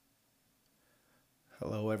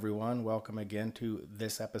Hello, everyone. Welcome again to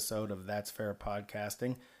this episode of That's Fair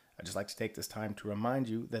Podcasting. I'd just like to take this time to remind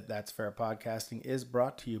you that That's Fair Podcasting is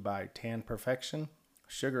brought to you by Tan Perfection,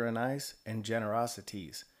 Sugar and Ice, and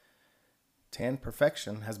Generosities. Tan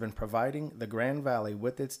Perfection has been providing the Grand Valley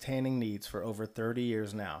with its tanning needs for over 30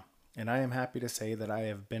 years now, and I am happy to say that I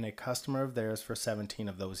have been a customer of theirs for 17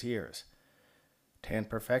 of those years. Tan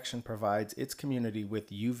Perfection provides its community with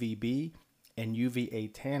UVB and UVA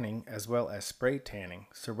tanning as well as spray tanning.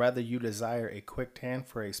 So whether you desire a quick tan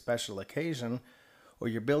for a special occasion or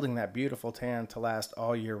you're building that beautiful tan to last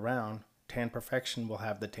all year round, Tan Perfection will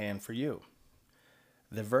have the tan for you.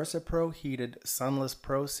 The VersaPro Heated Sunless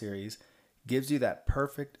Pro Series gives you that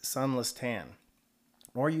perfect sunless tan.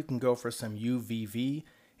 Or you can go for some UVV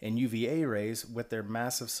and UVA rays with their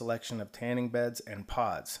massive selection of tanning beds and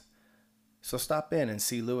pods. So stop in and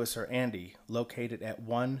see Lewis or Andy, located at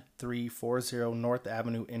 1340 North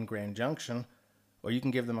Avenue in Grand Junction, or you can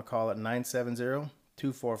give them a call at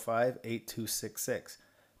 970-245-8266.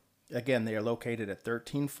 Again, they are located at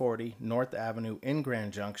 1340 North Avenue in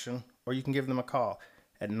Grand Junction, or you can give them a call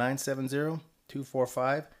at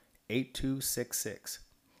 970-245-8266.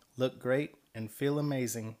 Look great and feel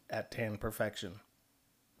amazing at Tan Perfection.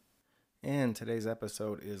 And today's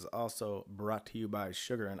episode is also brought to you by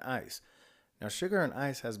Sugar and Ice. Now, Sugar and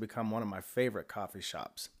Ice has become one of my favorite coffee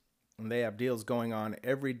shops, and they have deals going on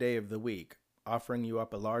every day of the week, offering you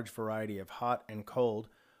up a large variety of hot and cold,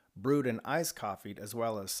 brewed and iced coffee, as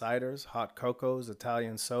well as ciders, hot cocos,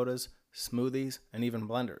 Italian sodas, smoothies, and even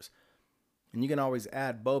blenders. And you can always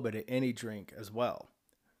add boba to any drink as well.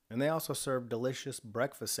 And they also serve delicious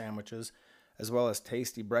breakfast sandwiches, as well as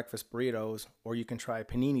tasty breakfast burritos, or you can try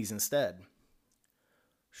paninis instead.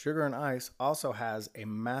 Sugar and Ice also has a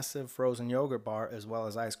massive frozen yogurt bar as well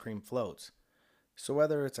as ice cream floats. So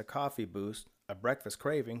whether it's a coffee boost, a breakfast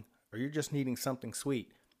craving, or you're just needing something sweet,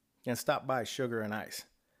 you can stop by Sugar and Ice.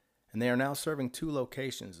 And they are now serving 2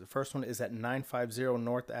 locations. The first one is at 950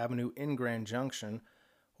 North Avenue in Grand Junction,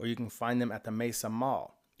 or you can find them at the Mesa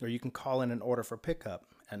Mall, or you can call in and order for pickup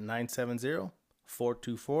at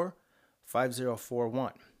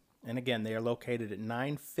 970-424-5041. And again, they are located at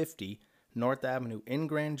 950 North Avenue in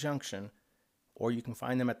Grand Junction, or you can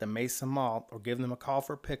find them at the Mesa Mall or give them a call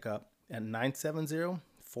for pickup at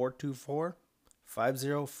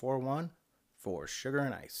 970-424-5041 for Sugar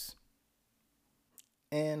and Ice.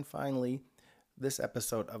 And finally, this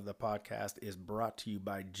episode of the podcast is brought to you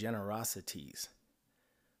by Generosities.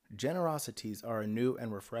 Generosities are a new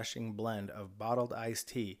and refreshing blend of bottled iced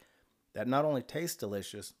tea that not only tastes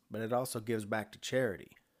delicious, but it also gives back to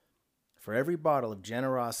charity. For every bottle of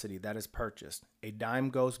Generosity that is purchased, a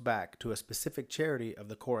dime goes back to a specific charity of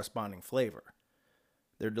the corresponding flavor.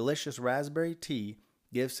 Their delicious raspberry tea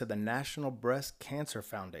gives to the National Breast Cancer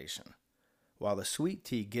Foundation, while the sweet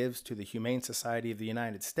tea gives to the Humane Society of the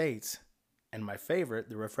United States, and my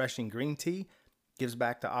favorite, the refreshing green tea, gives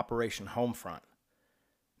back to Operation Homefront.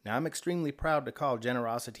 Now, I'm extremely proud to call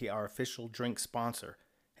Generosity our official drink sponsor,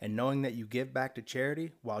 and knowing that you give back to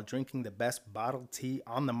charity while drinking the best bottled tea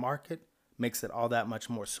on the market makes it all that much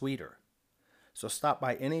more sweeter. So stop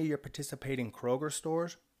by any of your participating Kroger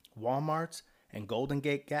stores, Walmarts, and Golden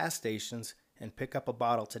Gate gas stations and pick up a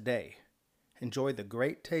bottle today. Enjoy the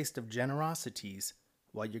great taste of Generosities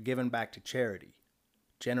while you're giving back to charity.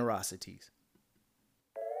 Generosities.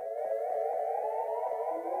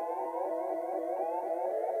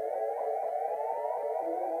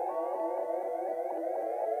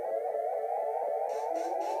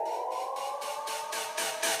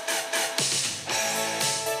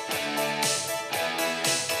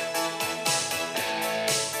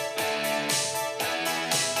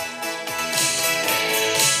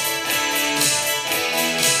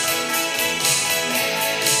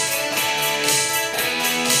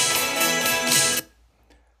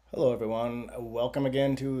 Hello, everyone. Welcome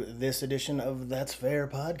again to this edition of That's Fair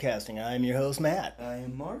Podcasting. I'm your host, Matt. I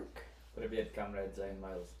am Mark. Привет, comrades. I am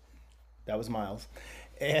Miles. That was Miles.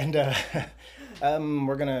 And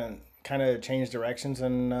we're going to kind of change directions,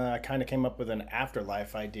 and I kind of came up with an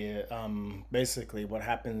afterlife idea. Basically, what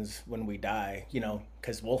happens when we die,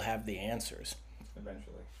 because we'll have the answers.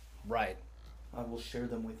 Eventually. Right. I will share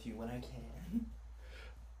them with you when I can.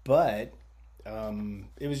 But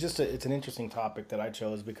it was just it's an interesting topic that I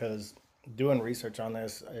chose because doing research on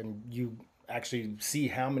this, and you actually see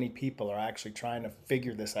how many people are actually trying to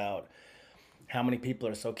figure this out, how many people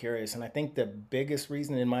are so curious. And I think the biggest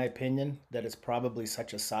reason, in my opinion, that it's probably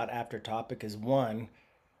such a sought after topic is, one,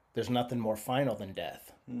 there's nothing more final than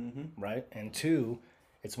death, right? And two,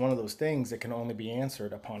 it's one of those things that can only be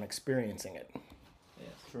answered upon experiencing it.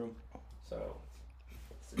 Yes. True. So,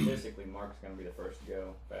 statistically, Mark's gonna be the first to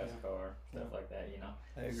go. Fast car, stuff like that, you know.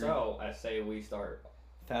 I agree. So I say we start.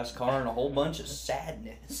 Fast car and a whole bunch of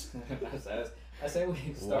sadness. I say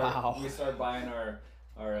we start. Wow. We start buying our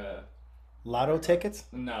Lotto tickets?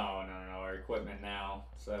 no, our equipment now,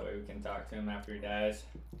 so that way we can talk to him after he dies.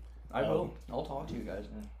 I will. I'll talk to you guys.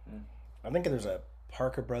 I think there's a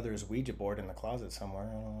Parker Brothers Ouija board in the closet somewhere.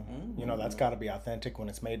 You know, that's got to be authentic when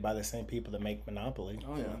it's made by the same people that make Monopoly.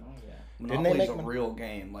 Oh yeah. Oh yeah. Didn't they Monopoly's a make real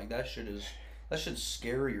game. Like that shit's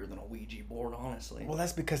scarier than a Ouija board, honestly. Well,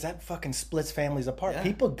 that's because that fucking splits families apart. Yeah.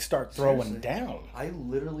 People start throwing Seriously. down. I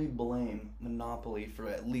literally blame Monopoly for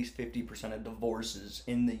at least 50% of divorces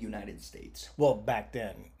in the United States. Well, back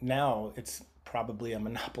then. Now it's probably a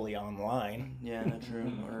monopoly online. Yeah, that's true.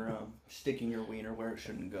 Or sticking your wiener where it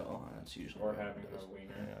shouldn't go. That's usually Or what having it does. a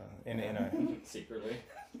wiener In a secretly.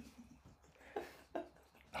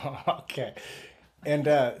 okay.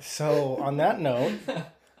 And so on that note,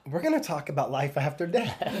 we're gonna talk about life after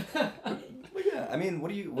death. But yeah, I mean, what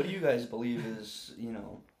do you guys believe is,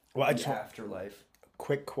 Well, I the just want afterlife?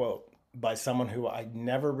 quick quote by someone who I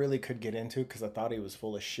never really could get into because I thought he was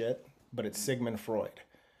full of shit, but it's Sigmund Freud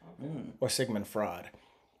or Sigmund Freud.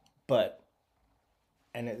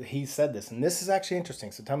 He said this, and this is actually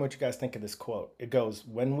interesting. So tell me what you guys think of this quote. It goes,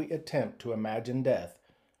 "When we attempt to imagine death,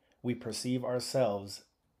 we perceive ourselves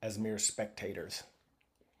as mere spectators."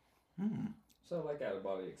 So like out of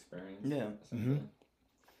body experience. Yeah. Essentially.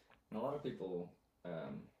 And a lot of people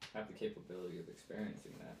have the capability of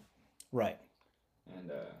experiencing that. Right.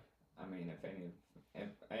 And I mean, if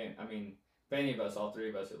any of us, all three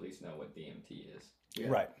of us, at least know what DMT is. Yeah.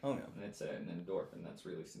 Right. Oh yeah. And it's an endorphin that's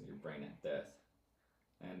released in your brain at death.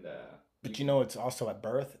 And But you know it's also at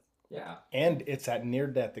birth, yeah, and it's at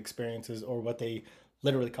near-death experiences, or what they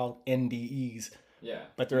literally call NDEs. yeah,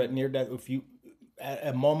 But they're at near-death. If you, at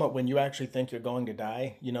a moment when you actually think you're going to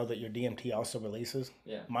die, you know that your DMT also releases.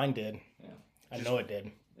 yeah, Mine did. yeah, I know it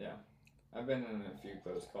did. yeah. I've been in a few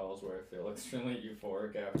close calls where I feel extremely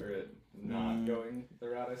euphoric after it not going the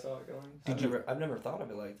route I saw it going. I've never thought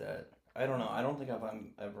of it like that. I don't know. I don't think I've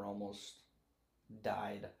ever almost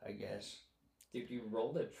died, I guess. Dude, you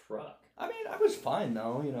rolled a truck. I mean, I was fine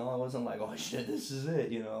though, I wasn't like, oh shit, this is it,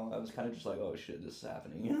 I was kind of just like, oh shit, this is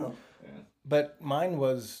happening, Yeah. But mine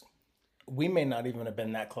was, we may not even have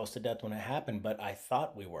been that close to death when it happened, but I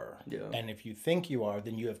thought we were. Yeah. And if you think you are,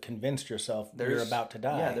 then you have convinced yourself you're There's- about to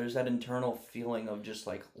die. Yeah, there's that internal feeling of just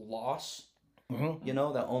like loss, Mhm.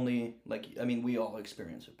 that only, like, I mean, we all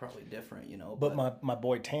experience it probably different, But my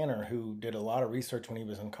boy Tanner, who did a lot of research when he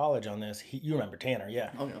was in college on this, you remember Tanner,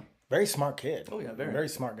 yeah. Oh yeah. Very smart kid. Oh yeah, very. Very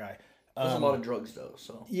smart guy. There's a lot of drugs though,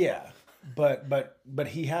 so. Yeah, but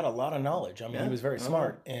he had a lot of knowledge. I mean, Yeah. he was very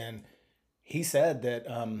smart, and he said that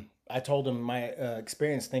I told him my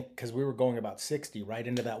experience. Because we were going about 60 right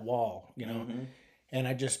into that wall,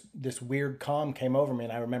 and this weird calm came over me,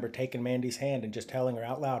 and I remember taking Mandy's hand and just telling her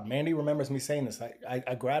out loud. Mandy remembers me saying this.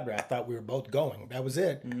 I grabbed her. I thought we were both going. That was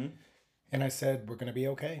it, and I said, "We're gonna be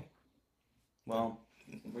okay." Well,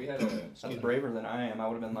 We had a that's braver than I am. I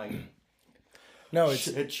would have been like, No, it's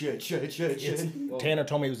shit. Well, Tanner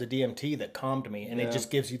told me it was the DMT that calmed me, and Yeah. it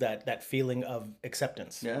just gives you that feeling of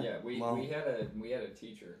acceptance. Yeah. yeah, we Well, had a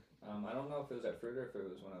teacher. I don't know if it was at Fruit or if it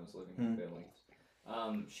was when I was living in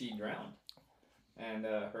Billings. She drowned, and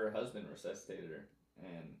her husband resuscitated her,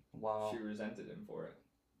 and wow. she resented him for it.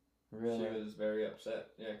 Really? She was very upset.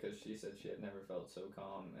 Yeah, because she said she had never felt so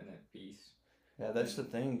calm and at peace. Yeah, that's the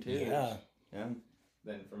thing too. Yeah. Yeah.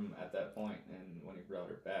 Then from at that point, and when he brought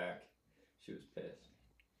her back, she was pissed.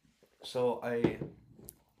 So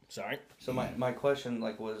Sorry. So my question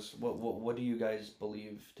was what do you guys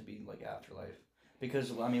believe to be like afterlife?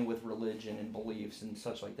 Because I mean with religion and beliefs and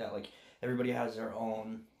such like that, like everybody has their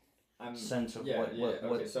own sense of what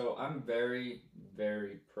Okay, so I'm very,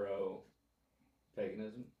 very pro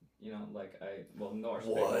paganism. Norse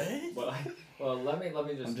What? paganism. Let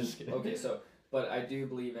me just. I'm just kidding. Okay, but I do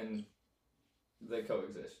believe in they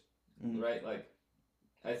coexist, right? Like,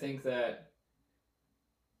 I think that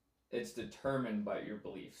it's determined by your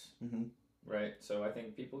beliefs, right? So I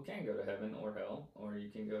think people can go to heaven or hell, or you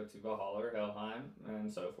can go to Valhalla or Helheim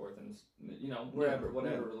and so forth, and whatever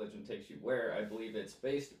religion takes you. Where I believe it's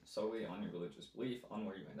based solely on your religious belief on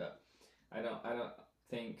where you end up. I don't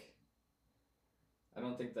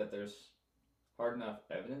think that there's hard enough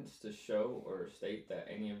evidence to show or state that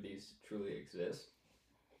any of these truly exist.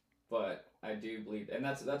 But I do believe, and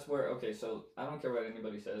that's where, okay, so I don't care what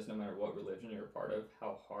anybody says, no matter what religion you're a part of,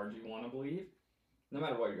 how hard you want to believe, no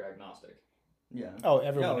matter what, you're agnostic. Yeah. Oh,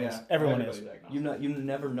 everyone is. Yeah. Everyone is. Everybody's agnostic. You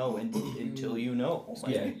never know until you know.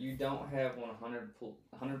 Yeah, you don't have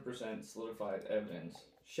 100% solidified evidence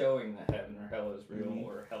showing that heaven or hell is real,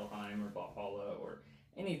 or Helheim or Valhalla or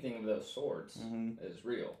anything of those sorts is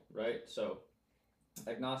real, right? So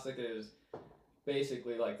agnostic is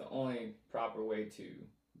basically like the only proper way to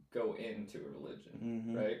go into a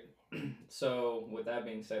religion, right? So with that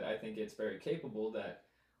being said, I think it's very capable that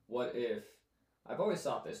what if, I've always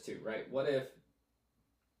thought this too, right? What if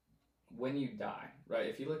when you die, right?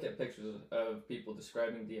 If you look at pictures of people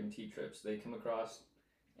describing DMT trips, they come across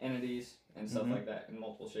entities and stuff like that in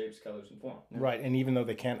multiple shapes, colors, and form. Right, and even though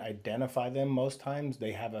they can't identify them most times,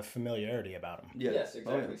 they have a familiarity about them. Yeah. Yes,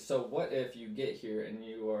 exactly. So what if you get here and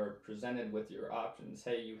you are presented with your options?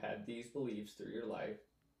 Hey, you had these beliefs through your life.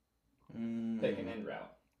 Pick an end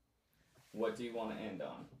route. What do you want to end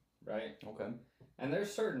on, right? Okay. And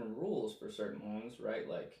there's certain rules for certain ones, right?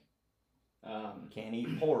 Like, can't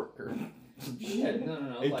eat pork or... yeah,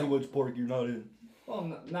 no. Ate too much pork, you're not in.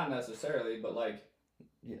 Well, not necessarily, but like...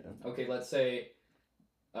 Yeah. Okay, let's say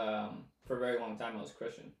for a very long time I was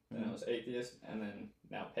Christian, then I was atheist, and then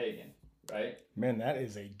now pagan, right? Man, that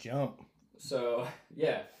is a jump. So,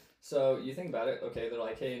 yeah. So you think about it, okay, they're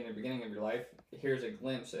like, hey, in the beginning of your life, here's a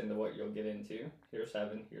glimpse into what you'll get into. Here's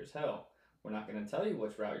heaven, here's hell. We're not going to tell you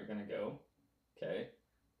which route you're going to go, okay?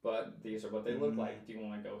 But these are what they look like. Do you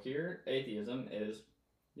want to go here? Atheism is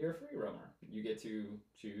you're a free roamer. You get to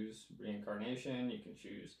choose reincarnation. You can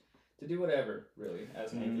choose to do whatever, really,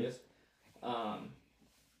 as an atheist.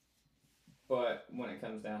 But when it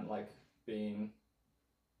comes down, like, being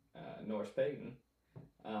Norse pagan,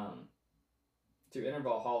 to enter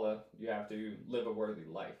Valhalla, you have to live a worthy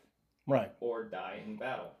life. Right. Or die in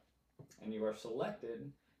battle. And you are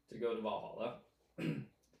selected to go to Valhalla by the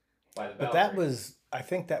Valkyrie. But that was, I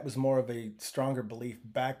think that was more of a stronger belief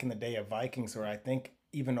back in the day of Vikings, where I think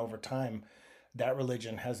even over time, that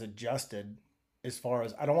religion has adjusted as far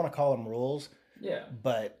as, I don't want to call them rules,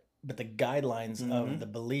 but the guidelines of the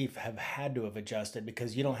belief have had to have adjusted,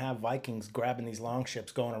 because you don't have Vikings grabbing these long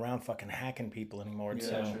ships going around fucking hacking people anymore. Yeah,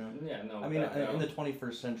 so. true. Yeah, no. I mean, in the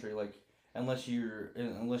 21st century, like, unless you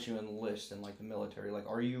enlist in like the military, like,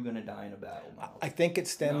 are you gonna die in a battle now? I think it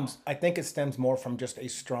stems. No. I think it stems more from just a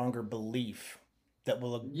stronger belief that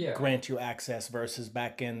will grant you access, versus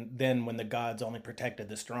back in then when the gods only protected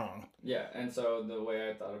the strong. Yeah, and so the way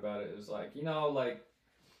I thought about it is like, like,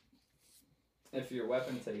 if your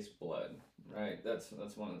weapon tastes blood, right? That's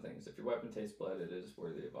one of the things. If your weapon tastes blood, it is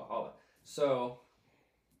worthy of Valhalla. So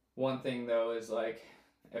one thing though is like,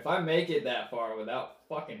 if I make it that far without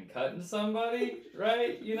fucking cutting somebody,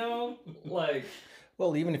 right? Like...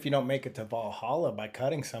 Well, even if you don't make it to Valhalla by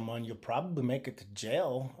cutting someone, you'll probably make it to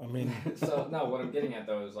jail. I mean... So, no, what I'm getting at,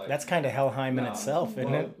 though, is like... That's kind of Helheim in itself,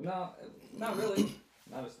 isn't it? No, not really.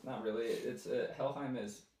 Not really. It's... Helheim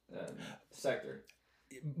is sector.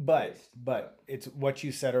 But it's what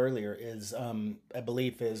you said earlier is a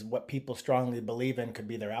belief is what people strongly believe in could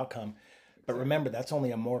be their outcome. But remember, that's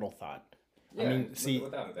only a mortal thought. Yeah, I mean, see,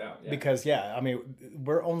 without a doubt. Yeah. Because I mean,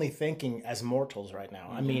 we're only thinking as mortals right now.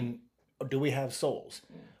 I mean, do we have souls?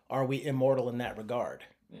 Yeah. Are we immortal in that regard?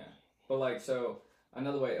 Yeah, but like, so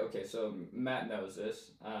another way. Okay, so Matt knows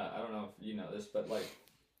this. I don't know if you know this, but like,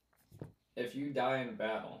 if you die in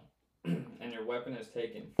battle and your weapon is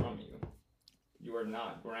taken from you, you are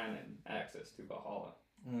not granted access to Valhalla.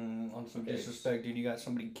 On some disrespect, dude, you got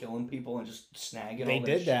somebody killing people and just snagging they all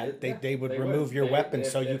did shit? that. They would remove your weapon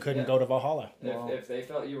so you couldn't go to Valhalla. If they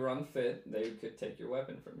felt you were unfit, they could take your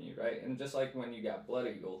weapon from you, right? And just like when you got Blood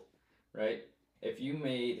Eagle, right? If you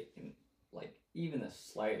made, like, even the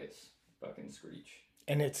slightest fucking screech.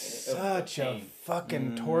 And it's such a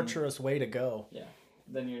fucking torturous way to go. Yeah.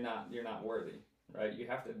 Then you're not worthy, right? You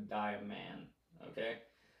have to die a man, okay?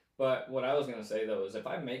 But what I was gonna say though is, if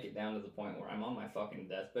I make it down to the point where I'm on my fucking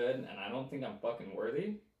deathbed and I don't think I'm fucking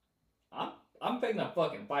worthy, I'm picking a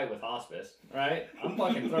fucking fight with hospice, right? I'm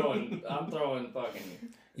throwing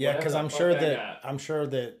fucking. Yeah, because I'm sure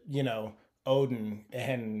that Odin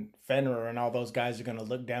and Fenrir and all those guys are gonna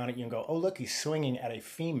look down at you and go, "Oh, look, he's swinging at a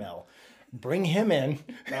female. Bring him in."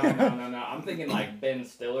 No. I'm thinking like Ben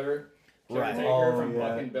Stiller, caretaker from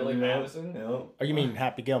fucking Billy Madison. Or you mean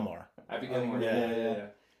Happy Gilmore? Happy Gilmore.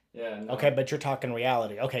 Yeah. No. Okay, but you're talking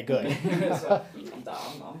reality. Okay, good. So,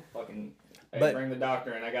 I'm fucking. Hey, bring the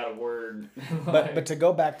doctor in. I got a word. but to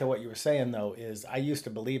go back to what you were saying though, is I used to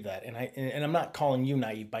believe that, and I'm not calling you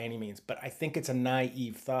naive by any means, but I think it's a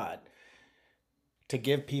naive thought to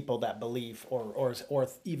give people that belief, or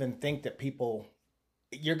even think that people,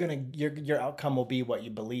 your outcome will be what you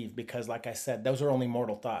believe, because like I said, those are only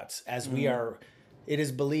mortal thoughts. As we are, it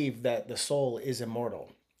is believed that the soul is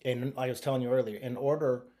immortal, and like I was telling you earlier, in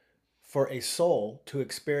order for a soul to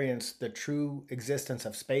experience the true existence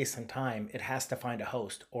of space and time, it has to find a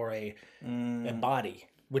host or a body,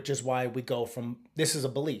 which is why we go from, this is a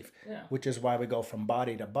belief, which is why we go from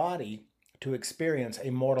body to body to experience a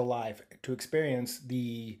mortal life, to experience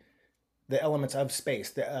the elements of space,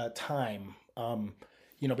 the time,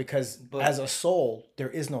 because as a soul, there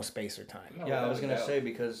is no space or time. No, I was going to say,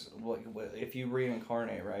 because if you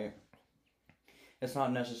reincarnate, right, it's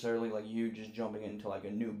not necessarily like you just jumping into like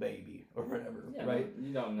a new baby or whatever, right?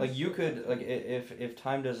 You don't like you could, like, if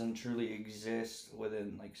time doesn't truly exist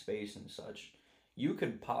within like space and such, you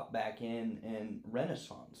could pop back in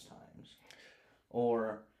Renaissance times,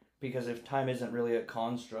 or because if time isn't really a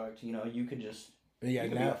construct, you could just you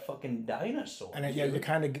could be a fucking dinosaur. And you're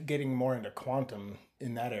kind of getting more into quantum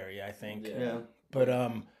in that area, I think. Yeah. But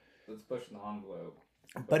let's push the envelope.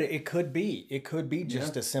 But it could be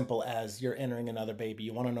just as simple as you're entering another baby.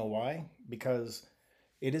 You want to know why? Because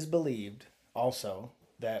it is believed also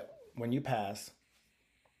that when you pass,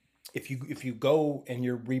 if you go and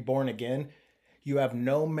you're reborn again, you have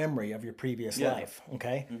no memory of your previous life.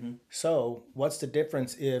 Okay. Mm-hmm. So what's the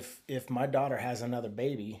difference if my daughter has another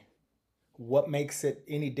baby? What makes it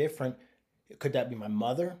any different? Could that be my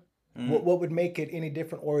mother? What would make it any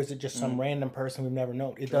different, or is it just some random person we've never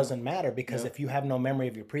known? It doesn't matter, because if you have no memory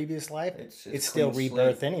of your previous life, it's still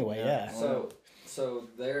rebirth slate. Anyway. Yeah. So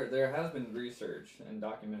there has been research and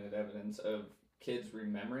documented evidence of kids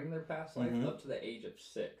remembering their past life up to the age of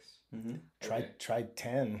 6. Mm-hmm. Okay. Try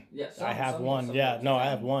 10. Yeah, I have one. Yeah, no, I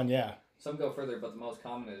have one. Yeah. Some go further, but the most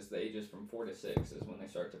common is the ages from 4 to 6 is when they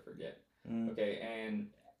start to forget. Okay, and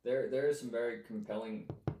there is some very compelling,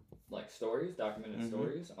 like, stories, documented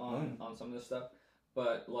stories on some of this stuff,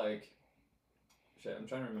 but like, shit, I'm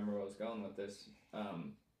trying to remember where I was going with this.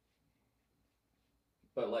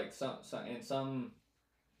 But like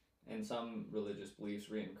in some religious beliefs,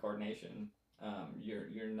 reincarnation,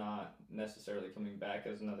 you're not necessarily coming back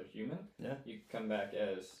as another human. Yeah, you come back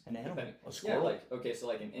as an animal, a squirrel. Yeah, like, okay, so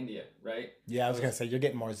like in India, right? Yeah, I was gonna say you're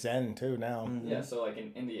getting more Zen too now. Mm-hmm. Yeah, so like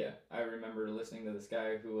in India, I remember listening to this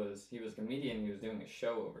guy he was a comedian. He was doing a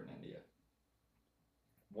show over in India.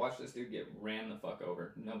 Watch this dude get ran the fuck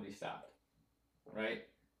over. Nobody stopped. Right?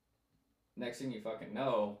 Next thing you fucking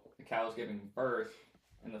know, the cow's giving birth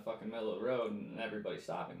in the fucking middle of the road, and everybody's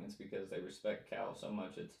stopping. It's because they respect cows so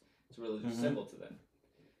much. It's really just symbol to them.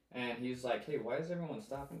 And he's like, hey, why is everyone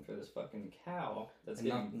stopping for this fucking cow that's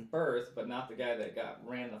giving birth, but not the guy that got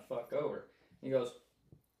ran the fuck over? He goes,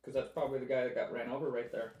 because that's probably the guy that got ran over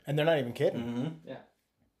right there. And they're not even kidding. Mm-hmm. Yeah.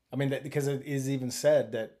 I mean, because it is even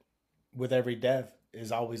said that with every death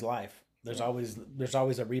is always life. There's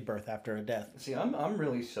always a rebirth after a death. See, I'm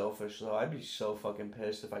really selfish though. I'd be so fucking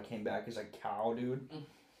pissed if I came back as a cow, dude,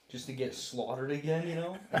 just to get slaughtered again,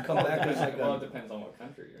 and come back as like well, it depends on what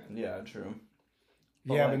country you're in. Yeah, true.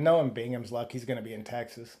 But knowing Bingham's luck, he's gonna be in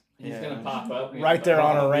Texas. He's gonna pop up right there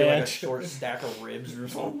on a ranch, like a short stack of ribs or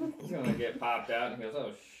something. He's gonna get popped out, and he goes,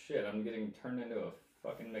 "Oh shit, I'm getting turned into a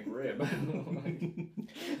fucking McRib."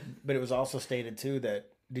 But it was also stated too that,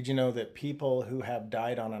 did you know that people who have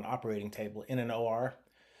died on an operating table in an OR,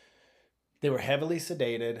 they were heavily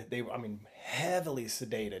sedated. Heavily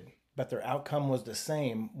sedated, but their outcome was the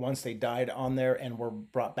same once they died on there and were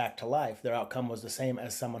brought back to life. Their outcome was the same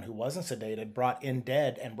as someone who wasn't sedated, brought in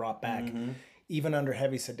dead and brought back. Mm-hmm. Even under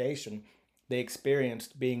heavy sedation, they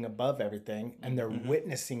experienced being above everything, and they're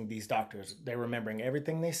witnessing these doctors. They're remembering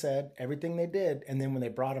everything they said, everything they did, and then when they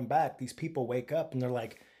brought them back, these people wake up and they're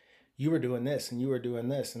like, you were doing this and you were doing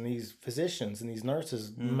this, and these physicians and these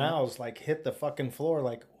nurses' mouths like hit the fucking floor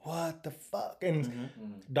like, what the fuck? And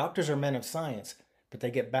doctors are men of science, but they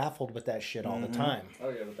get baffled with that shit all the time. Oh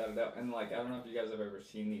yeah, without a doubt. And like, I don't know if you guys have ever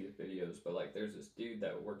seen these videos, but like, there's this dude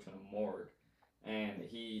that works in a morgue, and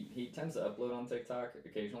he tends to upload on TikTok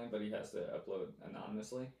occasionally, but he has to upload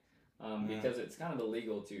anonymously. Because it's kind of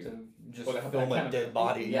illegal to just film a dead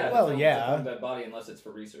body. Yeah, film a dead body unless it's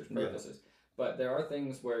for research purposes. Yeah. But there are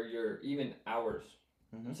things where you're even hours,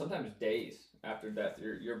 sometimes days after death,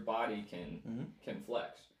 your body can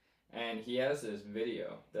flex. And he has this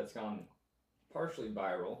video that's gone partially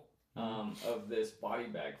viral of this body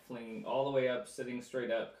bag flinging all the way up, sitting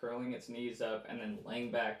straight up, curling its knees up, and then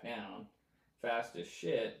laying back down fast as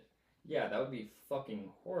shit. Yeah, that would be fucking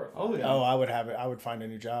horrifying. Oh, yeah. I would have it. I would find a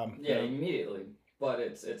new job. Yeah, immediately. But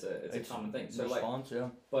it's a common thing. So response,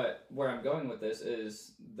 But where I'm going with this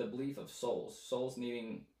is the belief of souls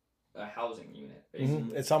needing a housing unit,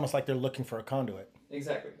 basically. It's almost like they're looking for a conduit.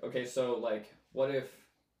 Exactly. Okay, so like, what if,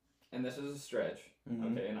 and this is a stretch,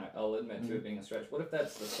 okay, and I'll admit to it being a stretch. What if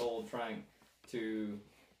that's the soul trying to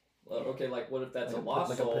Okay, like what if that's like a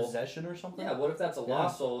lost soul? Like a possession or something? Yeah, what if that's a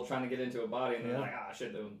lost soul trying to get into a body and they're like,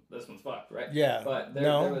 shit, this one's fucked, right? Yeah. But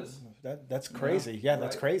there was... That's crazy. Yeah,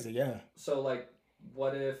 that's crazy, yeah. So, like,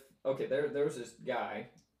 what if... Okay, there was this guy,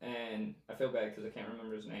 and I feel bad because I can't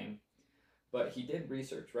remember his name, but he did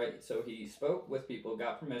research, right? So he spoke with people,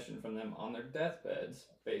 got permission from them on their deathbeds,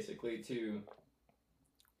 basically, to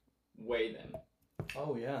weigh them.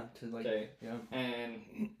 Oh, yeah. To, like, yeah.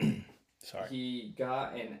 And... Sorry. He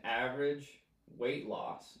got an average weight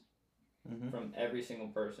loss from every single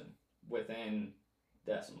person within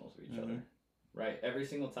decimals of each other, right? Every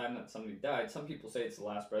single time that somebody died, some people say it's the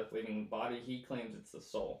last breath leaving the body. He claims it's the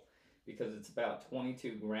soul because it's about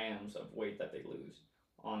 22 grams of weight that they lose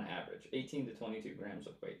on average, 18 to 22 grams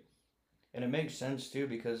of weight. And it makes sense too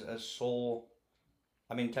because a soul,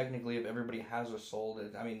 I mean, technically, if everybody has a soul,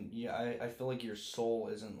 I mean, yeah, I feel like your soul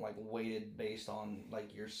isn't like weighted based on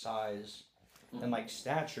like your size and like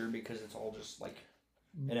stature because it's all just like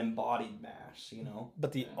an embodied mass, you know?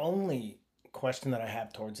 But the only question that I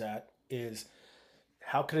have towards that is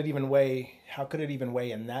how could it even weigh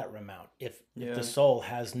in that amount? If the soul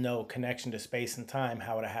has no connection to space and time,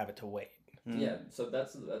 how would I have it to weight? Yeah, so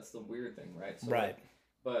that's the weird thing, right? So right.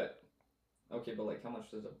 Like, but like how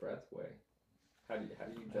much does a breath weigh? How do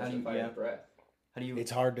you justify a breath?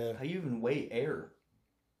 It's hard to... How do you even weigh air?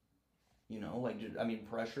 You know, like, I mean,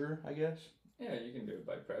 pressure, I guess? Yeah, you can do it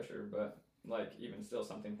by pressure, but, like, even still,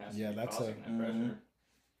 something has to be causing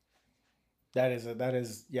that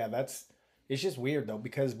pressure. It's just weird, though,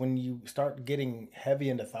 because when you start getting heavy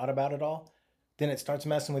into thought about it all, then it starts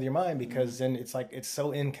messing with your mind because then it's like, it's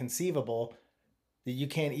so inconceivable that you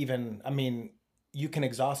can't even, I mean, you can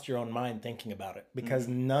exhaust your own mind thinking about it because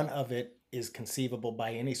none of it is conceivable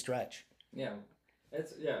by any stretch. Yeah. I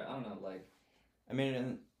don't know, like... I mean,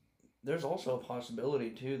 and there's also a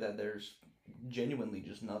possibility, too, that there's genuinely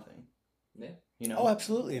just nothing. Yeah. You know? Oh,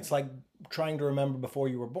 absolutely. It's like trying to remember before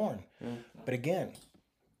you were born. Yeah. But again,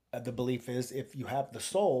 the belief is if you have the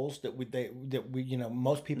souls that we you know,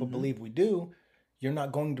 most people believe we do, you're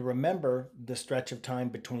not going to remember the stretch of time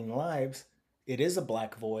between lives. It is a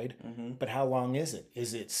black void, but how long is it?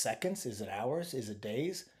 Is it seconds? Is it hours? Is it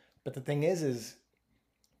days? But the thing is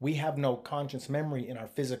we have no conscious memory in our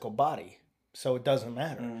physical body, so it doesn't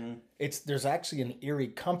matter. There's actually an eerie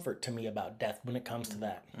comfort to me about death when it comes to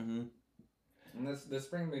that. And this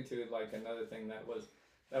brings me to like another thing that was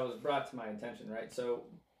brought to my attention, right? So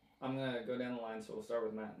I'm gonna go down the line. So we'll start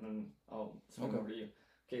with Matt, and then I'll swing over to you.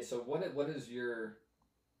 Okay, so what is your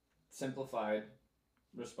simplified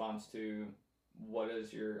response to what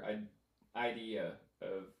is your idea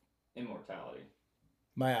of immortality?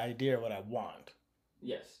 My idea of what I want.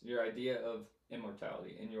 Yes, your idea of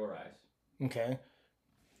immortality in your eyes. Okay.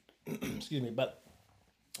 Excuse me, but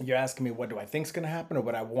you're asking me what do I think is going to happen or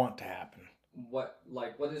what I want to happen? What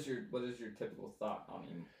is your typical thought on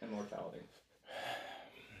immortality?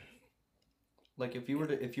 Like if you were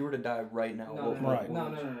to die right now, no,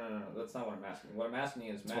 that's not what I'm asking. What I'm asking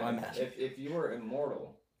is, Matt, if you were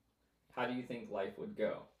immortal, how do you think life would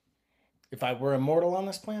go? If I were immortal on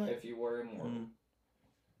this planet? If you were immortal.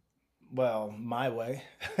 Well, my way.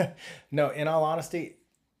 No, in all honesty,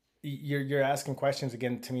 you're asking questions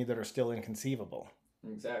again to me that are still inconceivable.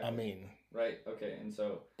 Exactly. I mean, right? Okay, and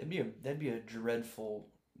so that'd be a dreadful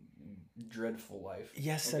life.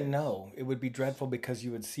 Yes and no. It would be dreadful because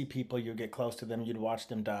you would see people, you'd get close to them, you'd watch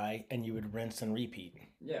them die, and you would rinse and repeat.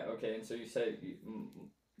 Yeah. Okay, and so you say,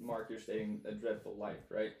 Mark, you're stating a dreadful life,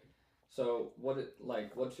 right? So what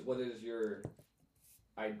is your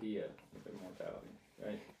idea of immortality,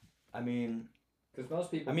 right? I mean, because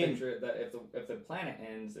most people picture it that if the planet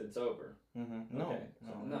ends, it's over. No, okay.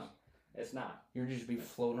 No, it's not. You're just be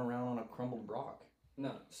floating around on a crumbled rock.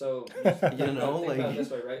 No, so you know, like about it this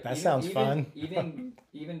way, right? That sounds fun.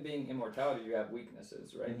 even being immortality, you have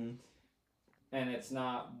weaknesses, right? And it's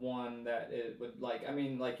not one that it would like. I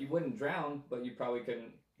mean, like you wouldn't drown, but you probably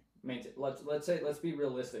couldn't maintain. Let's be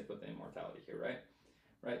realistic with the immortality here, right?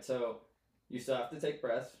 Right. So you still have to take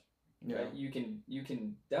breaths. Yeah. Right? You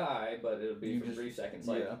can die, but it'll be for 3 seconds.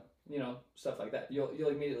 Like you know, stuff like that. You'll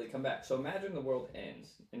immediately come back. So imagine the world ends,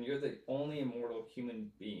 and you're the only immortal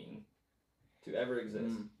human being to ever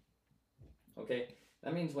exist. Okay,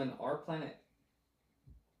 that means when our planet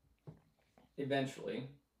eventually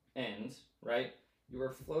ends, right? You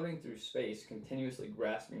are floating through space, continuously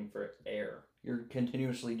grasping for air. You're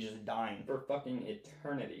continuously just dying for fucking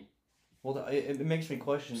eternity. Well, it makes me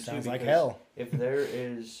question. Sounds too, like hell. If there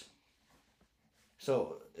is,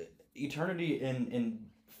 so eternity in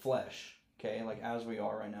flesh, okay, like as we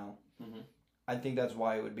are right now. I think that's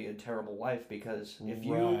why it would be a terrible life because if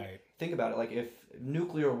you think about it, like if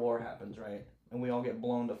nuclear war happens, right? And we all get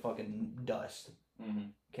blown to fucking dust. Mm-hmm.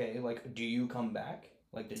 Okay, like, do you come back?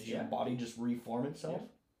 Like, does your body just reform itself?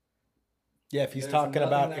 Yeah, if he's talking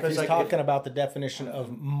about the definition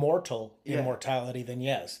of mortal immortality, then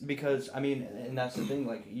yes. Because I mean, and that's the thing.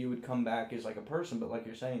 Like, you would come back as like a person, but like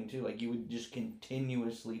you're saying too, like you would just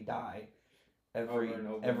continuously die every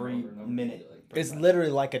minute. It's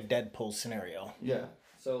literally like a Deadpool scenario. Yeah.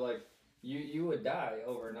 So like you would die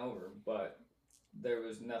over and over, but there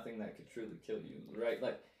was nothing that could truly kill you, right?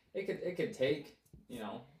 Like it could take, you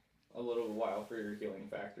know, a little while for your healing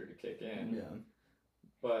factor to kick in. Yeah.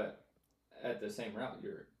 But at the same route,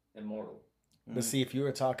 you're immortal. But see, if you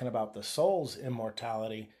were talking about the soul's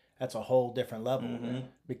immortality, that's a whole different level,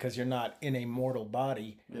 because you're not in a mortal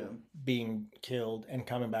body being killed and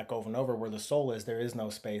coming back over and over. Where the soul is, there is no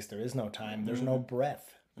space, there is no time, there's no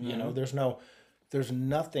breath. You know, there's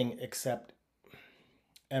nothing except,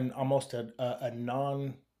 and almost a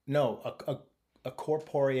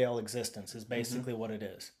corporeal existence is basically what it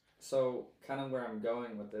is. So kind of where I'm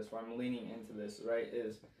going with this, where I'm leaning into this, right,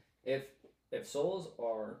 is if souls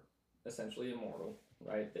are essentially immortal,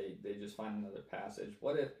 right, they just find another passage.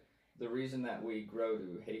 What if the reason that we grow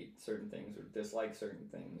to hate certain things or dislike certain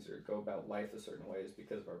things or go about life a certain way is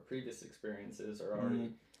because of our previous experiences are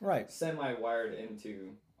already semi-wired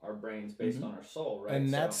into our brains based on our soul, right?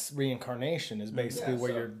 And that's reincarnation is basically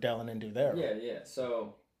where you're delving into there. Yeah.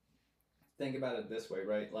 So think about it this way,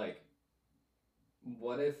 right? Like,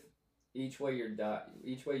 what if each way you die,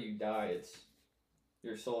 it's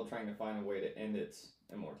your soul trying to find a way to end its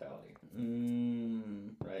immortality,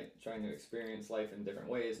 right? Trying to experience life in different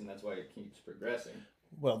ways, and that's why it keeps progressing.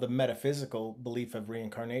 Well, the metaphysical belief of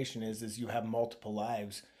reincarnation is you have multiple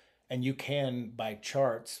lives, and you can, by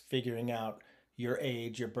charts, figuring out your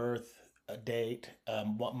age, your birth date,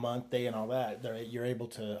 what month, day, and all that, you're able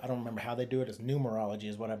to, I don't remember how they do it, as numerology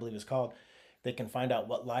is what I believe it's called. They can find out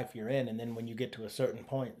what life you're in, and then when you get to a certain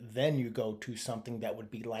point, then you go to something that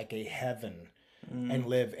would be like a heaven and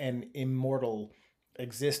live an immortal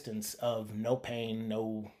existence of no pain,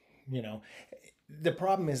 no, you know. The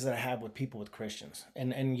problem is that I have with people with Christians,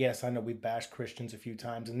 and yes, I know we bashed Christians a few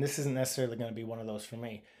times, and this isn't necessarily going to be one of those for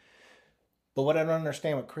me. But what I don't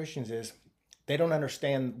understand with Christians is they don't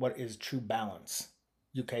understand what is true balance.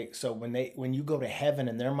 Okay, so when you go to heaven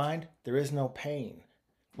in their mind, there is no pain.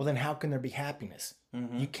 Well, then how can there be happiness?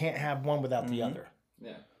 You can't have one without the other.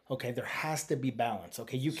 Yeah. Okay, there has to be balance.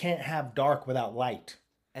 Okay, you can't have dark without light.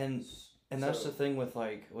 And that's the thing with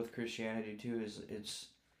Christianity too, is it's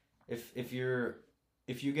if you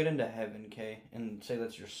get into heaven, okay, and say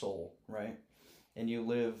that's your soul, right? And you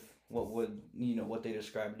live what they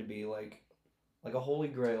describe to be like a holy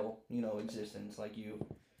grail, existence,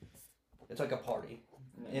 it's like a party.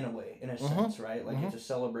 In a way, in a sense, right? Like it's a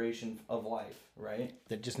celebration of life, right?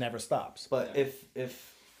 That just never stops. But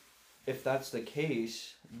if that's the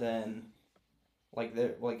case, then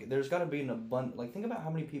there's got to be an abundant. Think about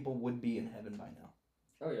how many people would be in heaven by now.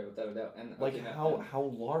 Oh yeah, without a doubt. And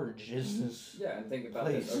how large is this? Yeah, and think about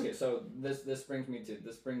this. Okay, so this brings me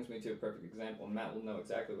to a perfect example, and Matt will know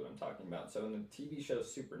exactly what I'm talking about. So in the TV show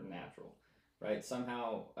Supernatural, right?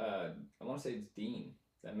 Somehow, I want to say it's Dean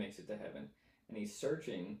that makes it to heaven. And he's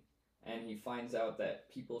searching, and he finds out that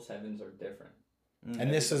people's heavens are different.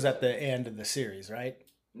 And this is at the end of the series, right?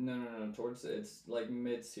 No. It's like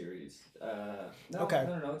mid-series.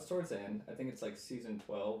 No, it's towards the end. I think it's like season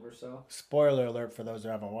 12 or so. Spoiler alert for those who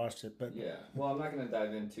haven't watched it, but yeah. Well, I'm not going to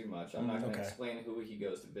dive in too much. I'm not going to explain who he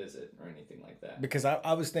goes to visit or anything like that. Because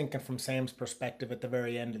I was thinking from Sam's perspective at the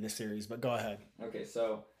very end of the series, but go ahead. Okay,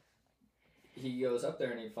 so he goes up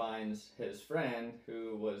there and he finds his friend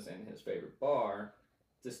who was in his favorite bar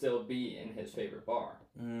to still be in his favorite bar,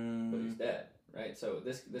 but he's dead, right? So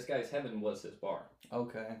this guy's heaven was his bar.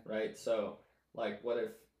 Okay. Right. So what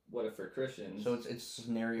if for Christians? So it's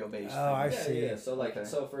scenario based. Oh, I see. Yeah. So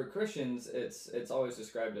so for Christians, it's always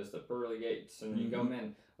described as the pearly gates, and you go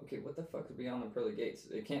in. Okay, what the fuck is beyond the pearly gates?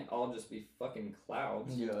 It can't all just be fucking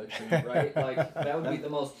clouds. Yeah, right? Like, that would be the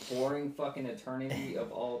most boring fucking eternity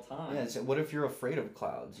of all time. Yeah, so what if you're afraid of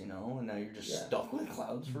clouds, and now you're just stuck with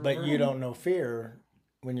clouds forever? But you don't know fear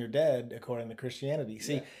when you're dead, according to Christianity.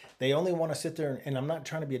 See, they only want to sit there, and I'm not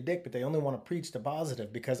trying to be a dick, but they only want to preach the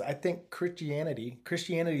positive, because I think Christianity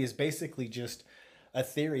is basically just a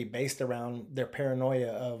theory based around their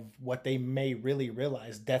paranoia of what they may really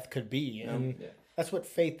realize death could be. And that's what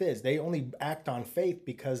faith is. They only act on faith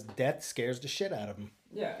because death scares the shit out of them.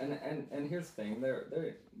 Yeah, and here's the thing. There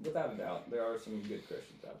without a doubt, there are some good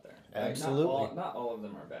Christians out there. Right? Absolutely. Not all of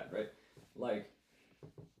them are bad, right? Like,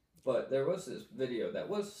 But there was this video that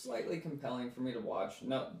was slightly compelling for me to watch.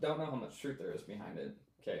 No, don't know how much truth there is behind it.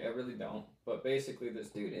 Okay, I really don't. But basically, this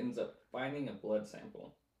dude ends up finding a blood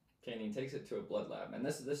sample. Okay, and he takes it to a blood lab. And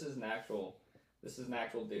this is an actual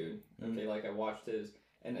dude. Okay, like I watched his,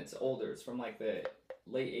 and it's older. It's from like the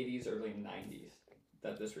late 80s, early 90s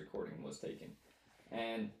that this recording was taken.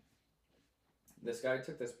 And this guy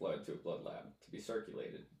took this blood to a blood lab to be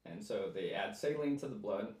circulated. And so they add saline to the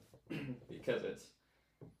blood because it's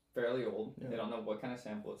fairly old. Yeah. They don't know what kind of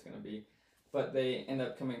sample it's going to be. But they end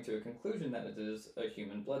up coming to a conclusion that it is a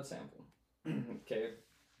human blood sample. Okay.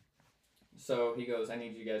 So he goes, I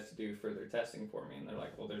need you guys to do further testing for me. And they're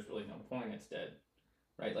like, well, there's really no point. It's dead.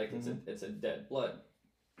 Right? Like, it's a dead blood.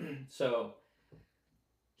 So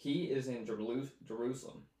he is in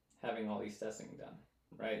Jerusalem having all these testing done.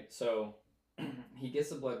 Right? So he gets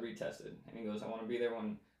the blood retested. And he goes, I want to be there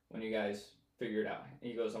when you guys figure it out.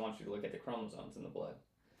 And he goes, I want you to look at the chromosomes in the blood.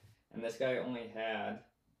 And this guy only had,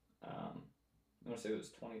 I want to say it was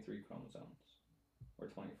 23 chromosomes. Or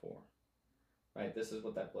 24. Right, this is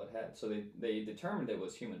what that blood had. So they determined it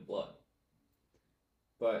was human blood.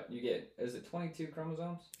 But you get, is it 22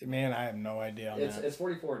 chromosomes? Man, I have no idea on that. It's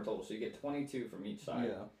 44 in total, so you get 22 from each side.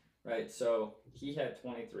 Yeah. Right, so he had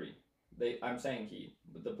 23. I'm saying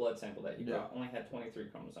the blood sample that he got only had 23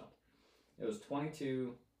 chromosomes. It was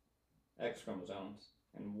 22 X chromosomes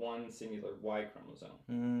and one singular Y chromosome.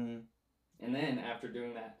 Mm. And then after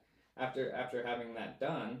doing that, after having that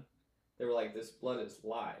done, they were like, this blood is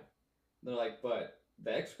live. They're like, but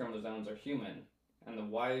the X chromosomes are human, and the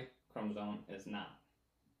Y chromosome is not.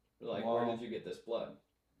 They're like, Where did you get this blood?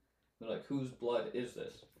 They're like, whose blood is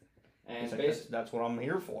this? And like, that's what I'm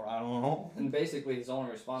here for. I don't know. And basically, his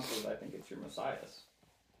only response was, I think it's your Messiah's.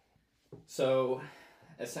 So,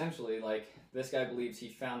 essentially, like, this guy believes he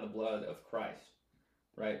found the blood of Christ,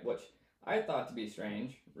 right? Which I thought to be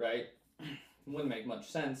strange, right? Wouldn't make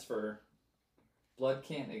much sense for blood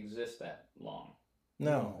can't exist that long.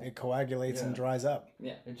 No, it coagulates and dries up.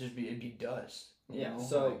 Yeah, it'd be dust. Yeah,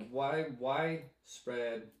 so like, why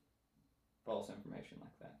spread false information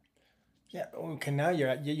like that? Yeah, okay, now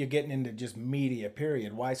you're getting into just media,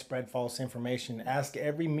 period. Why spread false information? Ask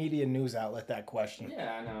every media news outlet that question.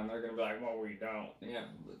 Yeah, I know, and they're gonna be like, well, we don't. Yeah,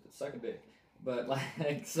 suck a dick. But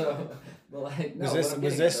like, so, but like, no.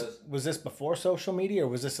 Was this before social media, or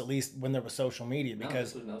was this at least when there was social media?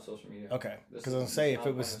 Because this was no social media. Okay, because I was gonna say, if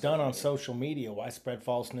it was done on social media, why spread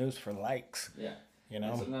false news for likes? Yeah, you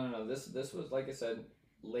know. So, no. This was, like I said,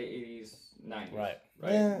 late 80s, 90s. Right.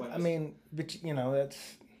 Yeah, I mean, but you know, that's.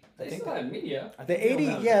 They still had media. The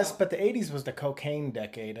 80s, yes, but the 80s was the cocaine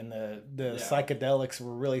decade, and the psychedelics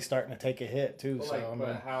were really starting to take a hit too. But, so,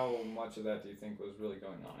 but how much of that do you think was really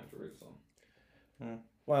going on in Jerusalem?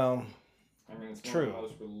 Well, I mean, it's true, one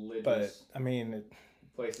of the most religious but I mean,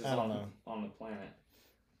 places I don't know. on the planet.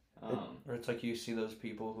 Or it's like you see those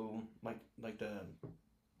people who like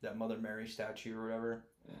that Mother Mary statue or whatever.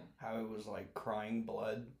 Yeah. How it was like crying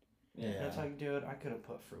blood. Yeah. And it's like, dude, I could have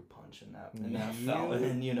put fruit punch in that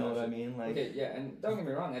fountain. You know what I mean? Like, okay, yeah, and don't get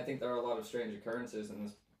me wrong. I think there are a lot of strange occurrences in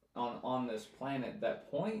this on this planet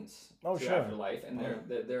that points to afterlife, and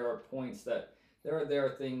there are points that. There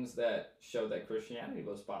are things that show that Christianity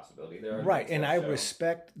was a possibility. There are right, and I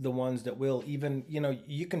respect the ones that will even,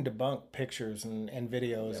 you can debunk pictures and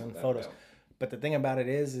videos and photos. But the thing about it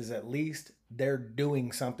is at least they're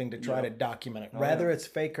doing something to try to document it. Whether it's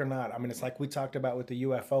fake or not. I mean, it's like we talked about with the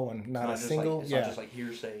UFO and not a single... It's not just like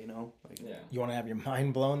hearsay, Like, You want to have your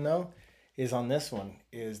mind blown, though? Is on this one.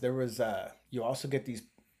 There was... you also get these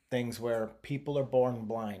things where people are born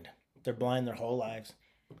blind. They're blind their whole lives.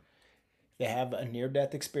 They have a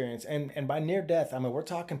near-death experience. And by near-death, I mean, we're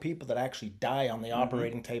talking people that actually die on the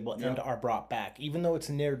operating table and are brought back. Even though it's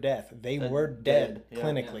near-death, they were dead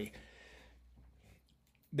clinically.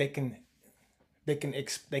 Yeah.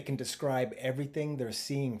 They can describe everything they're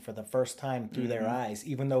seeing for the first time through their eyes,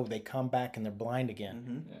 even though they come back and they're blind again.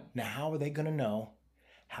 Mm-hmm. Yeah. Now, how are they going to know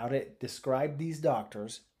how to describe these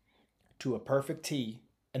doctors to a perfect T?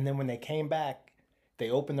 And then when they came back, they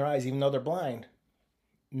opened their eyes, even though they're blind,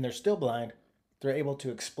 and they're still blind, they're able to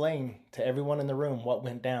explain to everyone in the room what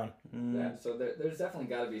went down. Yeah, so there's definitely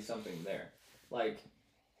got to be something there. Like,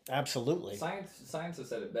 absolutely. Science has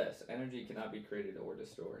said it best. Energy cannot be created or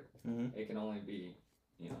destroyed. Mm-hmm. It can only be,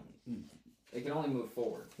 it can only move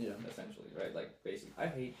forward. Yeah. Essentially, right? Like, basically, I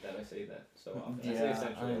hate that I say that so often. I say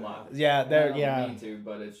essentially a lot. Yeah, I don't mean to,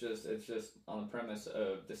 but it's just on the premise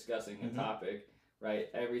of discussing a topic, right?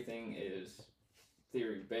 Everything is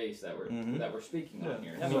theory based that we're speaking on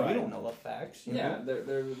here. I mean, we don't know the facts.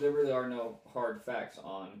 There really are no hard facts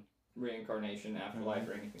on reincarnation, afterlife,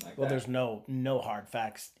 or anything like that. Well, there's no hard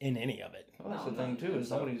facts in any of it. Well, that's the thing too.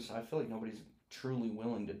 Is I feel like nobody's truly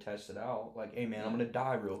willing to test it out. Like, hey man, I'm gonna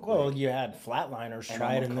die real quick. Well, you had Flatliners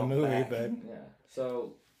try it in the movie, but yeah.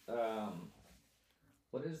 So,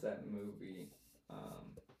 what is that movie?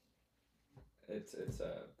 It's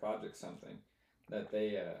a Project something that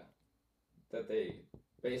they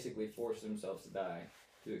basically force themselves to die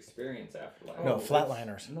to experience afterlife. No,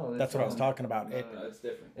 Flatliners. No, that's what I was talking about. No, it's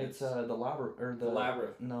different. It's the Labyrinth. The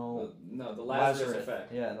Labyrinth. No, the Lazarus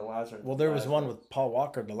Effect. Yeah, the Lazarus. Well, there was one with Paul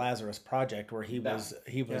Walker, the Lazarus Project, where he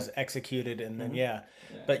was executed, and then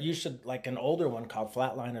But you should like an older one called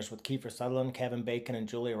Flatliners with Kiefer Sutherland, Kevin Bacon, and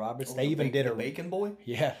Julia Roberts. They even did a Bacon Boy.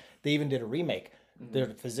 Yeah, they even did a remake. They're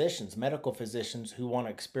physicians, medical physicians who want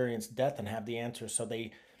to experience death and have the answers, so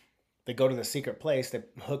they go to the secret place, they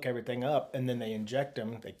hook everything up, and then they inject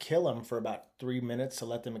them. They kill them for about 3 minutes to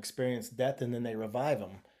let them experience death, and then they revive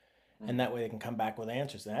them. And that way they can come back with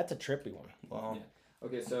answers. And that's a trippy one. Wow. Yeah.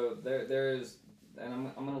 Okay, so there is, and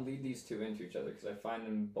I'm going to lead these two into each other because I find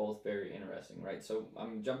them both very interesting, right? So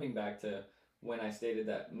I'm jumping back to when I stated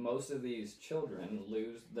that most of these children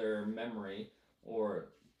lose their memory or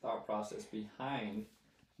thought process behind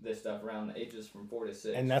this stuff around the ages from 4 to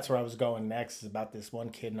 6. And that's where I was going next, is about this one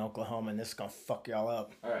kid in Oklahoma, and this is going to fuck y'all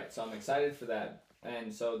up. All right, so I'm excited for that.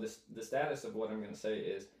 And so the status of what I'm going to say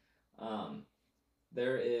is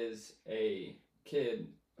there is a kid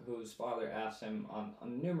whose father asked him on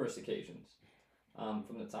numerous occasions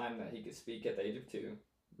from the time that he could speak at the age of 2,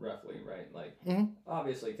 roughly, right? Like,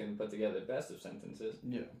 obviously can put together the best of sentences.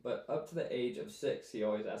 Yeah. But up to the age of 6, he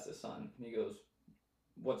always asked his son, and he goes,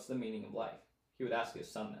 what's the meaning of life? He would ask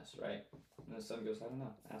his son this, right? And his son goes, I don't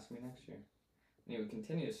know, ask me next year. And he would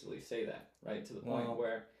continuously say that, right? To the point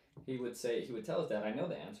where he would tell his dad, I know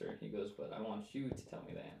the answer. He goes, but I want you to tell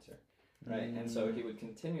me the answer, right? And so he would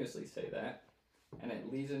continuously say that, and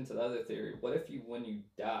it leads into the other theory. What if when you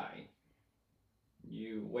die,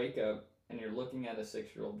 you wake up and you're looking at a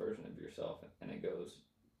 6-year-old version of yourself, and it goes,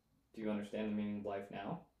 do you understand the meaning of life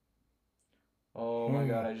now? Oh my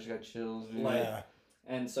God, I just got chills. Yeah.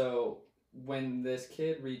 And so when this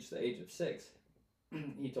kid reached the age of 6,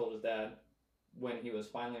 he told his dad, when he was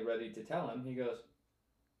finally ready to tell him, he goes,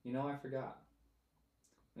 I forgot.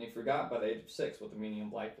 And he forgot by the age of 6 what the meaning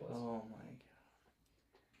of life was. Oh my God.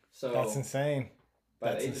 So that's insane.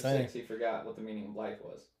 By the age of 6, he forgot what the meaning of life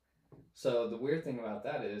was. So the weird thing about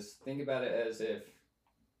that is, think about it as if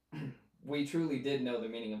we truly did know the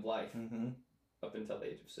meaning of life up until the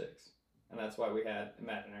age of 6. And that's why we had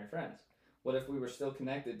imaginary friends. What if we were still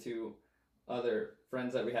connected to other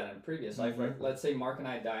friends that we had in a previous life, right? Let's say Mark and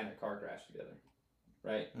I die in a car crash together,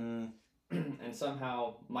 right? And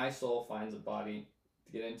somehow my soul finds a body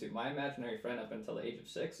to get into. My imaginary friend up until the age of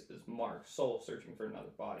 6 is Mark's soul searching for another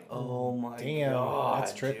body. Oh my Damn, God,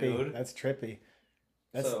 that's trippy. Dude. That's trippy.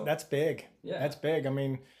 That's big. Yeah. That's big. I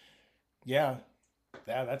mean, yeah,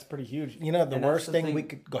 that's pretty huge. The worst thing we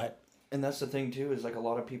could... Go ahead. And that's the thing, too, is like a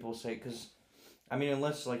lot of people say, because... I mean,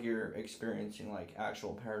 unless like you're experiencing like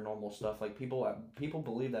actual paranormal stuff, like people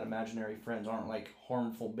believe that imaginary friends aren't like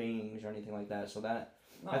harmful beings or anything like that. So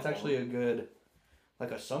that's actually a good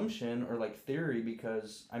like assumption or like theory,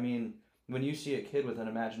 because I mean, when you see a kid with an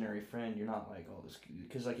imaginary friend, you're not like, oh, this,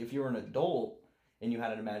 because like if you were an adult and you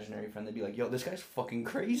had an imaginary friend, they'd be like, yo, this guy's fucking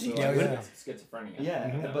crazy. So, it's schizophrenia.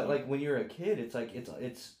 Yeah, but like when you're a kid, it's like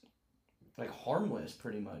it's like harmless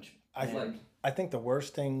pretty much. I think the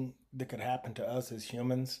worst thing that could happen to us as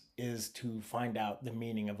humans is to find out the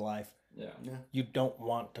meaning of life. Yeah. You don't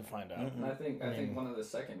want to find out. And I think one of the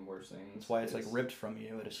second worst things. That's why it's like ripped from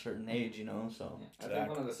you at a certain age, So I think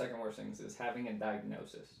one of the second worst things is having a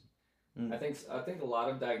diagnosis. I think a lot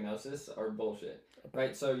of diagnoses are bullshit,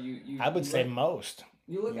 right? So you I would say most.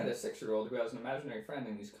 You look at a 6-year-old who has an imaginary friend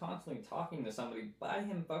and he's constantly talking to somebody by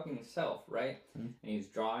him fucking himself, right? And he's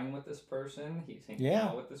drawing with this person, he's hanging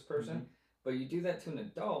out with this person. But you do that to an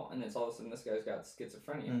adult, and it's all of a sudden this guy's got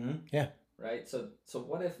schizophrenia. Yeah. Right. So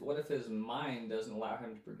what if his mind doesn't allow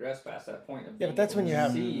him to progress past that point of but that's when you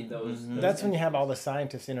have those that's when you have all the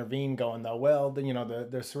scientists intervene, going though. Well,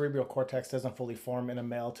 the cerebral cortex doesn't fully form in a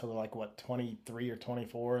male till like 23 or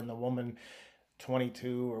 24, and the woman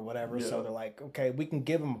 22 or whatever. Yeah. So they're like, okay, we can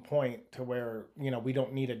give them a point to where we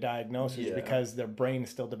don't need a diagnosis because their brain is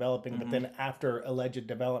still developing. But then after alleged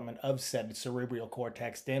development of said cerebral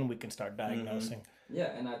cortex, then we can start diagnosing. Yeah,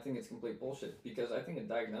 and I think it's complete bullshit, because I think a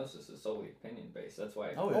diagnosis is solely opinion based. That's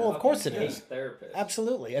why. Of course it is. Therapist.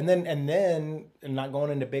 Absolutely, and then not going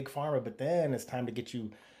into big pharma, but then it's time to get you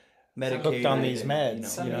hooked on these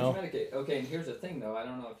meds, Okay, and here's the thing, though. I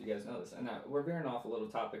don't know if you guys know this, and we're veering off a little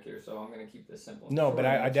topic here, so I'm going to keep this simple. No, but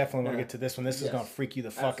I definitely want to get to this one. This is going to freak you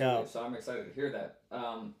the fuck out. So I'm excited to hear that.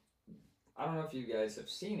 I don't know if you guys have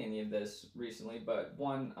seen any of this recently, but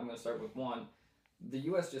I'm going to start with one. The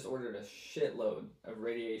U.S. just ordered a shitload of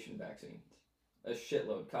radiation vaccines. A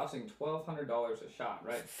shitload, costing $1,200 a shot,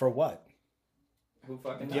 right? For what? Who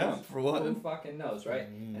fucking knows? Yeah, for what? Who fucking knows, right?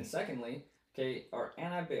 And secondly, okay, our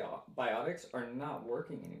antibiotics are not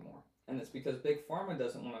working anymore. And it's because Big Pharma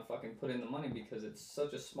doesn't want to fucking put in the money because it's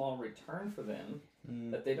such a small return for them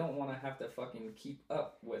that they don't want to have to fucking keep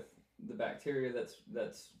up with the bacteria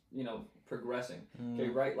that's progressing. Okay,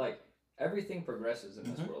 right? Like, everything progresses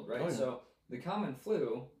in this world, right? Oh, yeah. So the common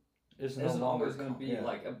flu isn't always going to be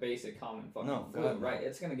like a basic common fucking flu, right?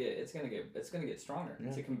 It's gonna get stronger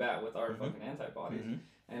to combat with our fucking antibodies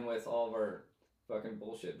and with all of our fucking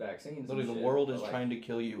bullshit vaccines. Literally, the world is trying to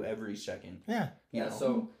kill you every second. Yeah. Yeah.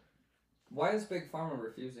 So why is Big Pharma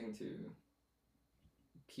refusing to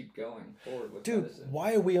keep going forward with medicine?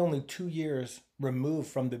 Why are we only 2 years removed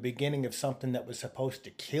from the beginning of something that was supposed to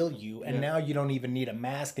kill you, and now you don't even need a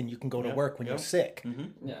mask and you can go to work when you're sick?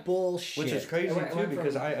 Bullshit. Which is crazy too,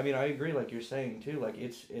 because I agree, like you're saying too, like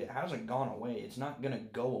it hasn't gone away. It's not gonna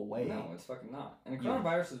go away. No, it's fucking not. And the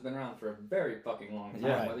coronavirus has been around for a very fucking long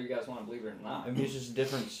time, whether you guys want to believe it or not. I mean, it's just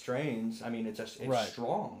different strains. I mean, it's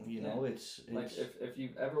strong. You know, it's like if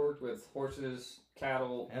you've ever worked with horses,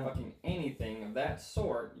 cattle, fucking anything of that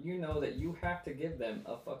sort, you know that you have to give them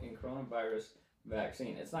a fucking coronavirus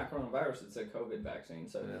vaccine. It's not coronavirus, it's a COVID vaccine.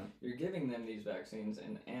 So you're giving them these vaccines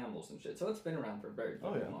in animals and shit. So it's been around for a very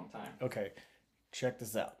fucking long time. Okay, check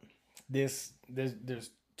this out. There's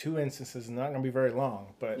 2 instances, not going to be very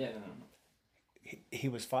long, but he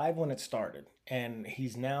was 5 when it started, and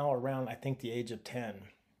he's now around, I think, the age of 10.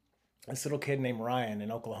 This little kid named Ryan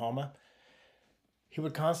in Oklahoma, he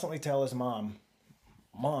would constantly tell his mom,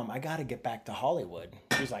 I got to get back to Hollywood.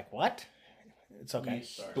 She's like, what? It's okay.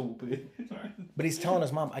 Stupid. Sorry. But he's telling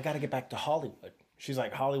his mom, I got to get back to Hollywood. She's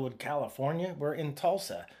like, Hollywood, California? We're in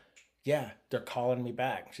Tulsa. Yeah, they're calling me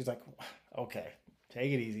back. She's like, okay,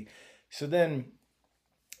 take it easy. So then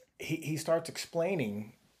he starts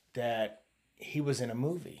explaining that he was in a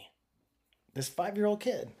movie. This 5-year-old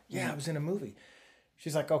kid. Yeah, I was in a movie.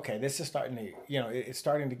 She's like, okay, this is starting to, it's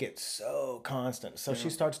starting to get so constant. So she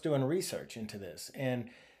starts doing research into this. And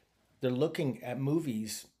they're looking at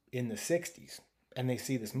movies in the 60s. And they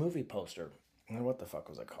see this movie poster. And what the fuck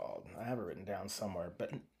was it called? I have it written down somewhere.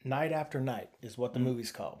 But Night After Night is what the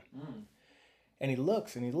movie's called. And he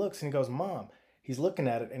looks and he looks and he goes, Mom. He's looking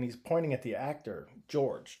at it and he's pointing at the actor,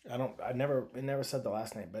 George. It never said the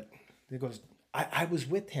last name. But he goes, I was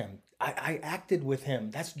with him. I acted with him.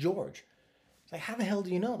 That's George. It's like, how the hell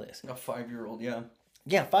do you know this? A 5-year-old, yeah.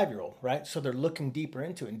 Yeah, 5-year-old, right? So they're looking deeper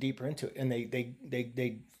into it and deeper into it. And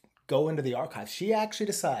they go into the archives. She actually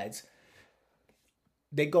decides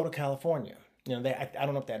they go to California. I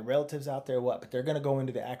don't know if they had relatives out there or what, but they're going to go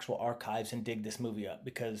into the actual archives and dig this movie up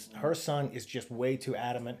because her son is just way too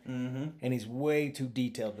adamant and he's way too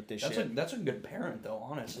detailed with this shit. That's a good parent, though,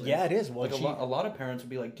 honestly. Yeah, it is. Well, like a lot of parents would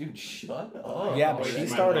be like, dude, shut up. Yeah, but she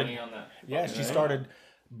started. Yeah, she started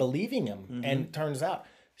believing him, and turns out.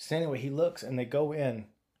 So anyway, he looks, and they go in,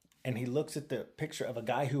 and he looks at the picture of a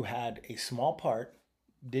guy who had a small part,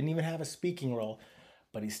 didn't even have a speaking role,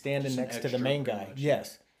 but he's standing next to the main guy.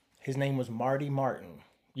 Yes. His name was Marty Martin.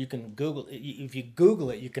 You can Google it. If you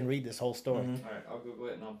Google it, you can read this whole story. All right, I'll Google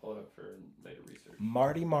it and I'll pull it up for later research.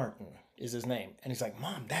 Marty Martin is his name. And he's like,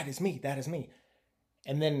 Mom, that is me. That is me.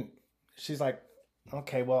 And then she's like,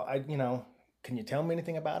 okay, well, can you tell me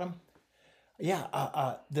anything about him?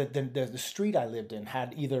 Yeah, the street I lived in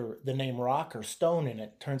had either the name Rock or Stone in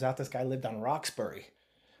it. Turns out this guy lived on Roxbury.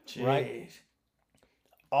 Jeez. Right?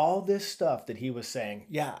 All this stuff that he was saying,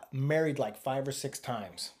 married like 5 or 6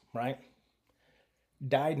 times, right?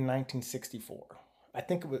 Died in 1964. I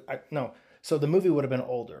think it was, so the movie would have been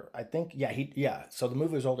older. I think, so the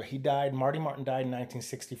movie was older. Marty Martin died in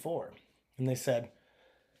 1964. And they said,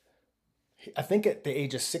 I think at the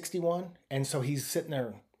age of 61. And so he's sitting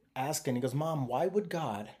there asking, he goes, Mom, why would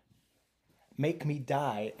God make me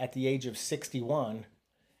die at the age of 61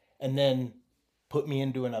 and then put me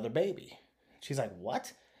into another baby? She's like,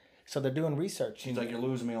 what? So they're doing research. She's like, you're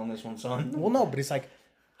losing me on this one, son. Well, no, but it's like,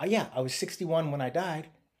 I was 61 when I died,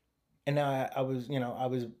 and now I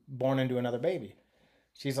was born into another baby.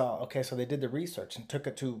 She's all, okay, so they did the research and took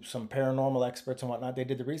it to some paranormal experts and whatnot. They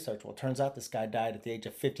did the research. Well, it turns out this guy died at the age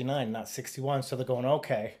of 59, not 61. So they're going,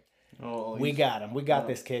 okay, we got him. We got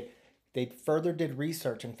this kid. They further did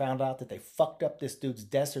research and found out that they fucked up this dude's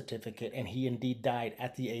death certificate, and he indeed died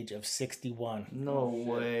at the age of 61. No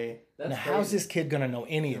way. That's now, crazy. How's this kid gonna know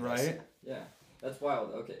any of this? Right? Yeah, that's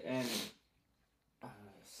wild. Okay, and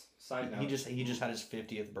side note, he just had his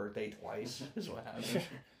 50th birthday twice. Is what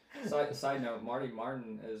happened. Side note, Marty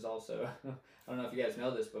Martin is also. I don't know if you guys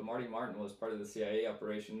know this, but Marty Martin was part of the CIA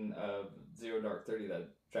operation Zero Dark 30 that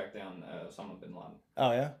tracked down Osama bin Laden.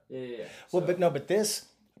 Oh yeah. Yeah. Well, so, but this.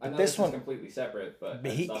 I know this one is completely separate, but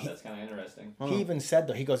I thought that's kind of interesting. He even said,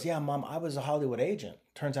 though, he goes, yeah, Mom, I was a Hollywood agent.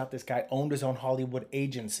 Turns out this guy owned his own Hollywood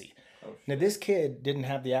agency. Oh, now, this kid didn't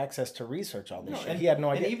have the access to research all this shit. He had no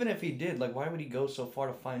idea. And even if he did, like, why would he go so far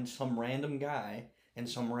to find some random guy in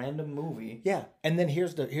some random movie? Yeah, and then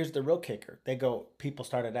here's the real kicker. People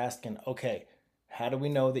started asking, okay, how do we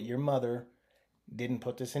know that your mother didn't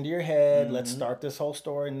put this into your head? Mm-hmm. Let's start this whole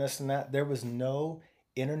story and this and that. There was no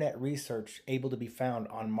internet research able to be found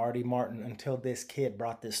on Marty Martin until this kid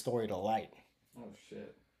brought this story to light. Oh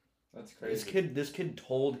shit, that's crazy. This kid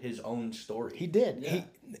told his own story. He did. Yeah.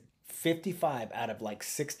 55 out of like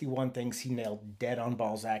 61 things he nailed dead on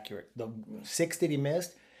balls accurate. The 6 that he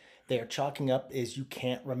missed, they are chalking up is you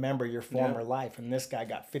can't remember your former life, and this guy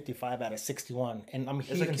got 55 out of 61. And I'm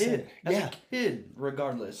as a kid, a kid,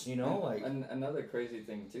 regardless, you know, like. And another crazy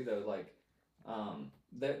thing too, though, like.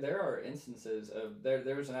 There are instances of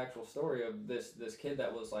there was an actual story of this kid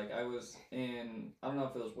that was like, I was in, I don't know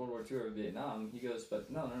if it was World War II or Vietnam. He goes,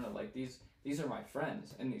 but no, like these are my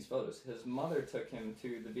friends in these photos. His mother took him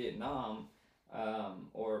to the Vietnam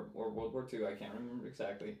or World War II, I can't remember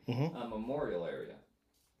exactly, memorial area,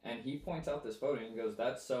 and he points out this photo and he goes,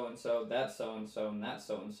 that's so and so, that's so and so, and that's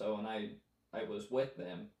so and so, and I was with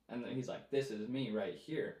them, and then he's like, this is me right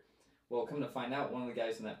here. Well, come to find out, one of the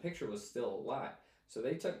guys in that picture was still alive. So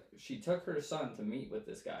she took her son to meet with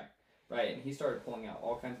this guy, right? And he started pulling out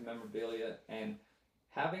all kinds of memorabilia and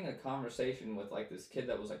having a conversation with like this kid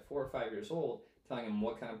that was like 4 or 5 years old, telling him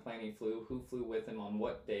what kind of plane he flew, who flew with him on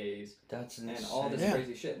what days, that's insane. And all this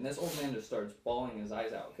crazy shit. And this old man just starts bawling his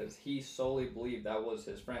eyes out because he solely believed that was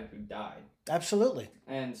his friend who died. Absolutely.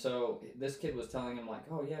 And so this kid was telling him like,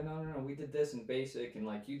 oh yeah, no, we did this in basic, and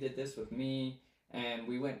like you did this with me. And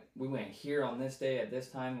we went here on this day at this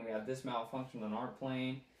time. We had this malfunction on our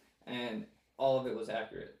plane, and all of it was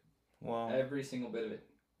accurate. Wow! Every single bit of it,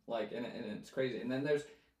 like, and it's crazy. And then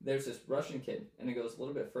there's this Russian kid, and it goes a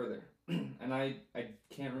little bit further, and I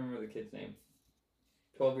can't remember the kid's name.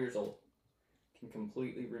 12 years old, can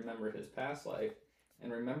completely remember his past life,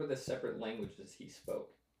 and remember the separate languages he spoke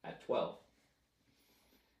at 12.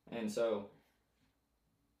 And so,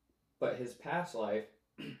 but his past life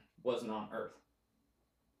wasn't on Earth.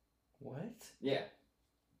 What? Yeah,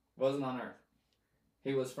 wasn't on Earth.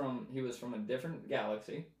 He was from a different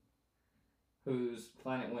galaxy, whose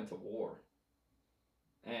planet went to war,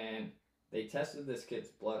 and they tested this kid's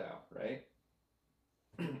blood out. Right.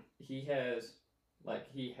 he has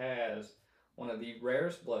one of the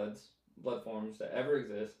rarest blood forms that ever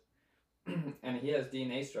exist, and he has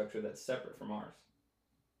DNA structure that's separate from ours.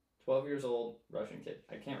 12 years old, Russian kid.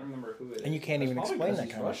 I can't remember who it is. And you can't even explain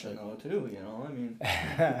that kind Russian, of shit. Too, you know, I mean.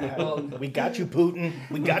 Well, we got you, Putin.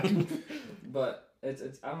 We got you. But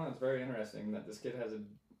it's I don't know, it's very interesting that this kid has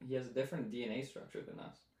a different DNA structure than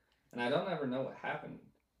us. And I don't ever know what happened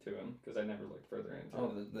to him because I never looked further into it.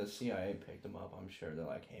 Oh, the CIA picked him up, I'm sure. They're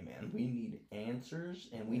like, hey man, we need answers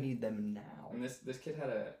and we need them now. And this kid had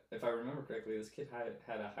if I remember correctly, this kid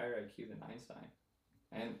had a higher IQ than Einstein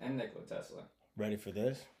and Nikola Tesla. Ready for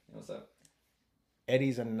this? What's up?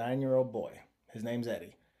 Eddie's a 9-year-old boy. His name's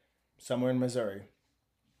Eddie. Somewhere in Missouri.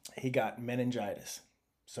 He got meningitis.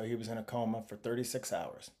 So he was in a coma for 36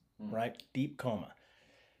 hours, right? Deep coma.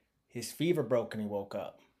 His fever broke and he woke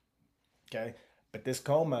up. Okay? But this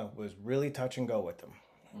coma was really touch and go with him.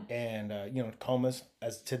 And, comas,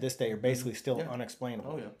 as to this day, are basically still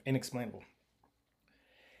unexplainable. Oh, yeah. Inexplainable.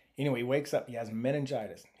 Anyway, he wakes up. He has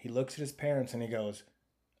meningitis. He looks at his parents and he goes,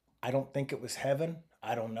 I don't think it was heaven.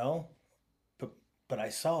 I don't know. But I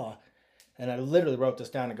saw, and I literally wrote this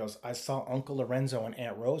down. It goes, I saw Uncle Lorenzo and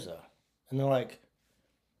Aunt Rosa. And they're like,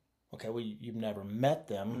 okay, well, you've never met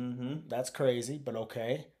them. Mm-hmm. That's crazy, but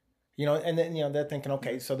okay. And then, they're thinking,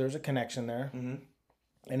 okay, so there's a connection there. Mm-hmm.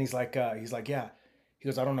 And he's like, yeah. He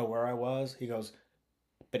goes, I don't know where I was. He goes,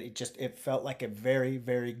 but it felt like a very,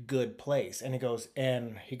 very good place. And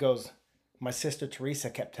he goes, my sister Teresa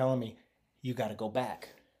kept telling me, you got to go back.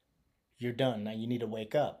 You're done. Now you need to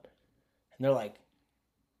wake up. And they're like,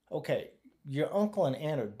 okay, your uncle and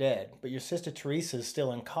aunt are dead, but your sister Teresa is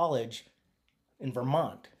still in college in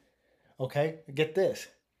Vermont. Okay, get this.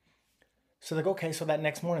 So they go, okay, so that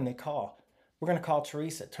next morning they call. We're going to call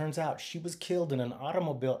Teresa. Turns out she was killed in an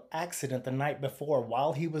automobile accident the night before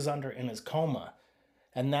while he was in his coma.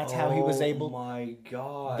 And that's how he was able. Oh my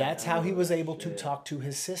God. That's how he was able to talk to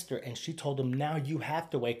his sister. And she told him, now you have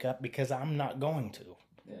to wake up because I'm not going to.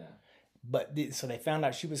 Yeah. But so they found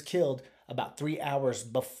out she was killed about 3 hours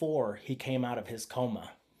before he came out of his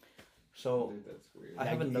coma. So that's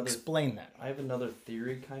weird. Explain that. I have another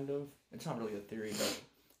theory, kind of. It's not really a theory, but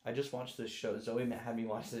I just watched this show. Zoe had me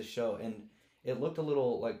watch this show, and it looked a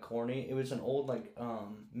little like corny. It was an old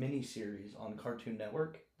mini series on Cartoon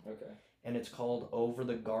Network. Okay. And it's called Over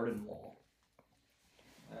the Garden Wall.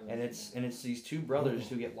 And it's these two brothers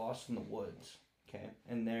who get lost in the woods, okay?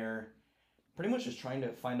 And they're pretty much just trying to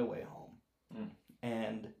find a way home. Mm.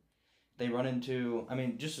 And they run into,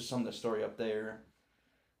 just to sum the story up there,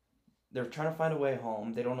 they're trying to find a way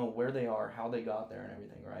home. They don't know where they are, how they got there and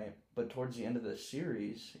everything, right? But towards the end of the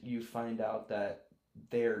series, you find out that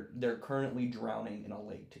they're currently drowning in a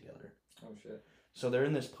lake together. Oh, shit. So they're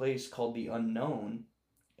in this place called the Unknown.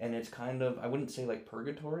 And it's kind of, I wouldn't say like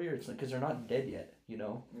purgatory, or it's like, because they're not dead yet, you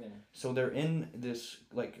know? Yeah. So they're in this,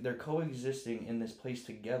 they're coexisting in this place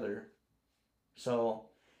together. So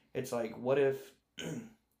it's like, what if,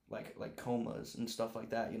 like comas and stuff like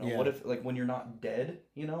that, you know? Yeah. What if, when you're not dead,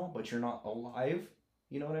 you know, but you're not alive,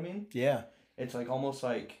 you know what I mean? Yeah. It's almost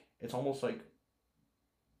like it's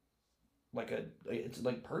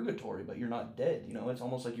like purgatory, but you're not dead, you know? It's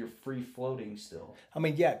almost like you're free floating still.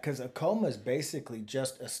 Yeah, because a coma is basically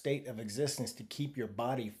just a state of existence to keep your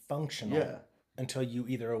body functional until you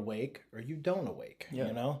either awake or you don't awake,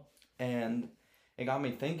 you know? And it got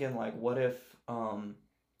me thinking, what if,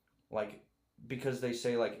 because they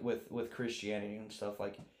say, with Christianity and stuff,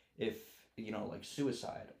 if, you know,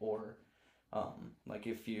 suicide or,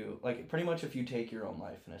 if you, pretty much if you take your own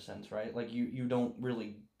life in a sense, right? You don't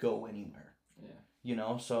really go anywhere. Yeah. You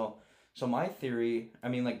know, so my theory,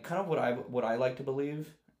 kind of what I like to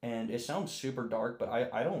believe, and it sounds super dark, but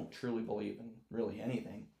I don't truly believe in really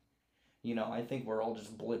anything. You know, I think we're all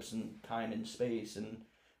just blips in time and space, and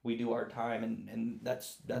we do our time, and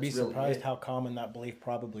that's I'd be really surprised it. how common that belief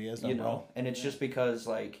probably is. You know, and it's just because,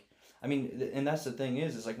 and that's the thing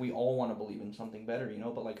is we all want to believe in something better, you know,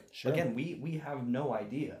 but sure. Again, we have no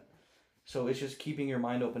idea. So it's just keeping your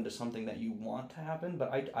mind open to something that you want to happen,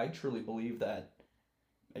 but I truly believe that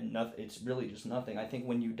it's really just nothing. I think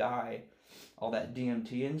when you die, all that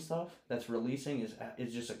DMT and stuff that's releasing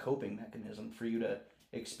is just a coping mechanism for you to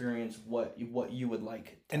experience what you would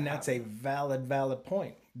like to and that's happen. a valid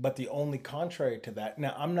point. But the only contrary to that,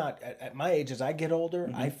 now I'm not, at my age, as I get older,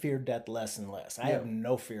 I fear death less and less. I have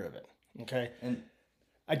no fear of it. Okay. And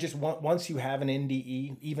I just want, once you have an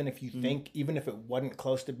NDE, even if you think, even if it wasn't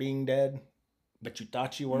close to being dead, but you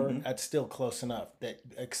thought you were, that's still close enough, that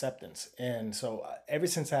acceptance. And so ever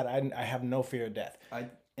since that, I have no fear of death. I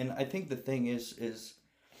think the thing is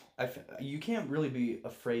you can't really be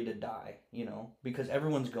afraid to die, you know, because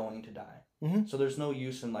everyone's going to die. Mm-hmm. So there's no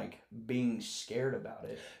use in being scared about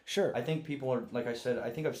it. Sure. I think people are, like I said, I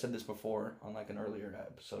think I've said this before on an earlier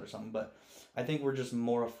episode or something, but I think we're just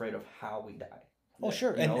more afraid of how we die. Oh,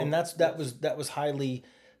 sure. And that was highly,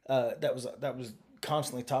 that was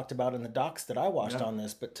constantly talked about in the docs that I watched on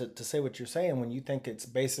this. But to say what you're saying, when you think it's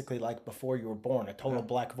basically like before you were born, a total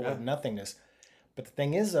black void, nothingness. But the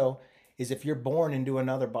thing is, though, is if you're born into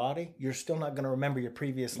another body, you're still not going to remember your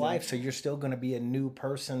previous life. So you're still going to be a new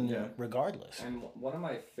person regardless. And one of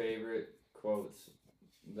my favorite quotes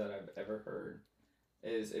that I've ever heard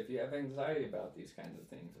is, if you have anxiety about these kinds of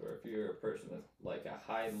things, or if you're a person with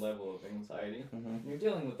a high level of anxiety, and you're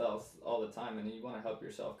dealing with all the time, and you want to help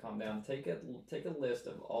yourself calm down, take a list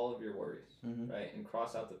of all of your worries, right, and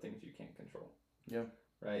cross out the things you can't control. Yeah.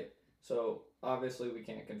 Right. So obviously we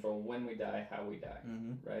can't control when we die, how we die,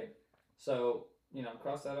 right? So, you know,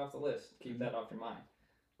 cross that off the list. Keep that off your mind.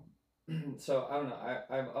 So I don't know.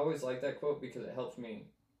 I've always liked that quote because it helps me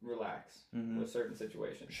relax with certain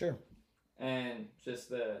situations. Sure. And just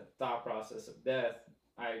the thought process of death,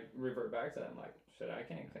 I revert back to that. I'm like, shit, I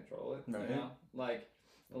can't control it. Right. You know?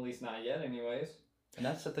 At least not yet anyways. And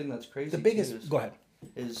that's the thing that's crazy. The biggest, go ahead.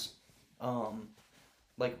 Is,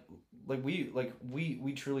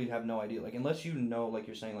 we truly have no idea. Unless you know, like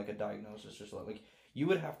you're saying, a diagnosis or something, you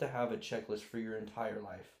would have to have a checklist for your entire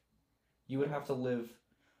life. You would have to live,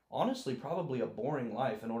 honestly, probably a boring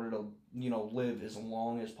life in order to, you know, live as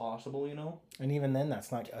long as possible, you know? And even then, that's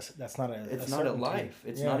not a It's not a life.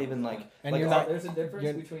 It's not even And you're not, there's a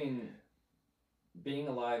difference between being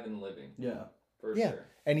alive and living. Yeah. For sure.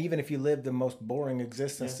 And even if you live the most boring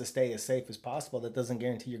existence to stay as safe as possible, that doesn't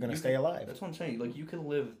guarantee you're going to stay alive. That's what I'm saying. You can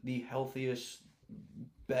live the healthiest,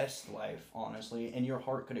 best life, honestly, and your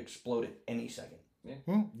heart could explode at any second. Yeah.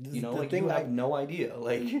 You know, like you have no idea.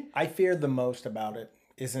 Like I fear the most about it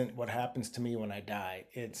isn't what happens to me when I die.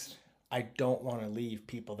 It's I don't want to leave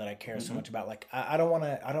people that I care so much about. Like I don't want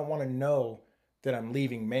to know that I'm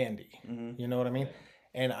leaving Mandy. You know what I mean? Yeah.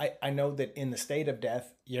 And I know that in the state of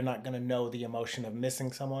death, you're not going to know the emotion of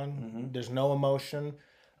missing someone. There's no emotion.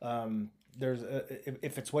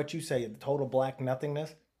 If it's what you say, the total black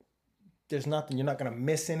nothingness, there's nothing. You're not going to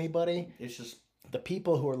miss anybody. It's just the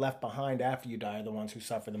people who are left behind after you die are the ones who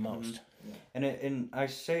suffer the most. And I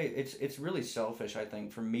say it's really selfish, I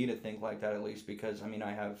think, for me to think like that, at least, because I mean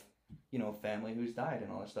I have, you know, family who's died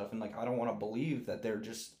and all that stuff, and like I don't want to believe that they're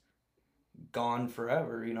just gone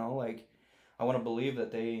forever, you know, like I want to believe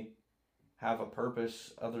that they have a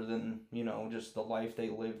purpose other than, you know, just the life they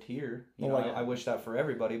lived here. You know, I wish that for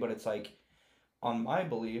everybody, but it's like, on my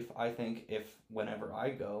belief, I think if whenever I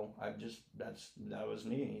go, that was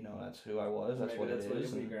me, you know, that's who I was, that's what it is. That's what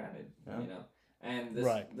you'll be granted, you know. And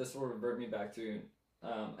this will revert me back to,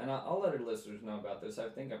 and I'll let our listeners know about this. I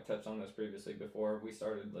think I've touched on this previously before we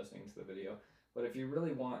started listening to the video. But if you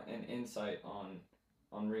really want an insight on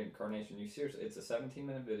reincarnation, it's a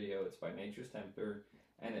 17-minute video. It's by Nature's Tempter,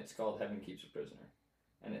 and it's called Heaven Keeps a Prisoner.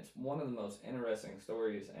 And it's one of the most interesting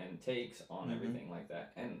stories and takes on everything like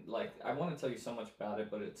that. And like I want to tell you so much about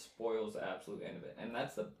it, but it spoils the absolute end of it. And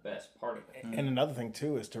that's the best part of it. And another thing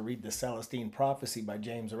too is to read the Celestine Prophecy by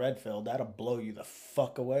James Redfield. That'll blow you the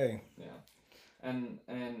fuck away. Yeah.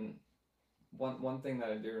 And one thing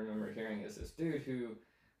that I do remember hearing is this dude who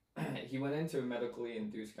he went into a medically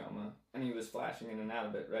induced coma and he was flashing in and out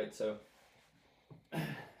of it, right? So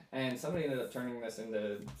and somebody ended up turning this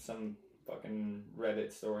into some fucking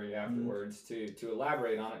Reddit story afterwards to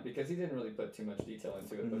elaborate on it, because he didn't really put too much detail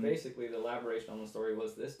into it. But basically the elaboration on the story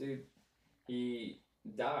was this dude, he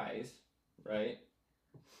dies, right?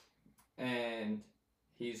 And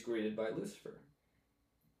he's greeted by Lucifer.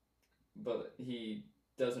 But he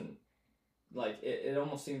doesn't, like, it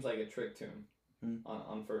almost seems like a trick to him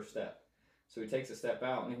on first step. So he takes a step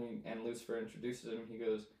out and Lucifer introduces him. He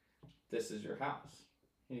goes, "This is your house."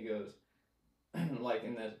 He goes, like,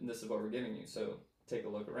 and this is what we're giving you, so take a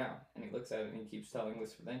look around. And he looks at it and he keeps telling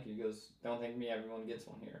Lucifer, "Thank you." He goes, "Don't thank me, everyone gets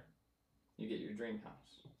one here. You get your dream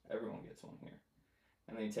house. Everyone gets one here."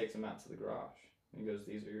 And then he takes him out to the garage. And he goes,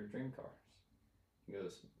 "These are your dream cars." He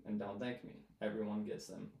goes, "And don't thank me, everyone gets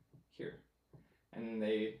them here." And then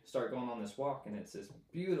they start going on this walk, and it's this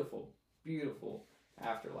beautiful, beautiful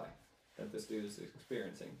afterlife that this dude is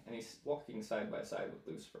experiencing. And he's walking side by side with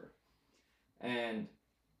Lucifer. And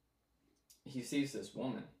he sees this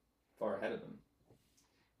woman far ahead of him,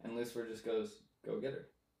 and Lucifer just goes, "Go get her."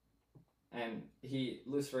 And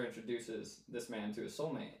Lucifer introduces this man to his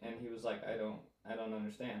soulmate, and he was like, I don't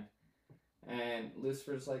understand. And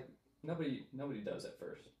Lucifer's like, nobody does at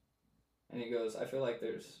first. And he goes, "I feel like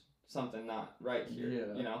there's something not right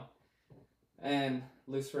here, you know." And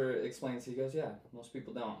Lucifer explains, he goes, "Yeah, most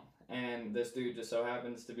people don't." And this dude just so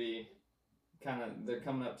happens to be they're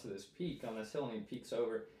coming up to this peak on this hill, and he peeks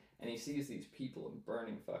over. And he sees these people in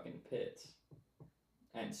burning fucking pits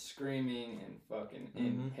and screaming and fucking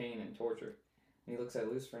in pain and torture. And he looks at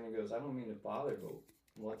Lucifer and he goes, "I don't mean to bother, but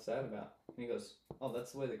what's that about?" And he goes, "Oh,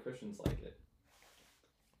 that's the way the Christians like it."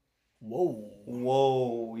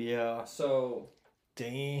 Whoa, yeah. So,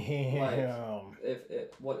 damn.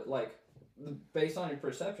 Like, based on your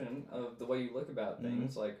perception of the way you look about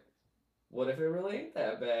things, like, what if it really ain't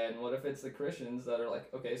that bad? And what if it's the Christians that are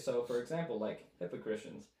like, okay, so for example, like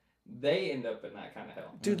Christians, they end up in that kind of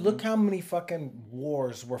hell. Dude, look how many fucking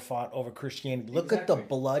wars were fought over Christianity. Look at the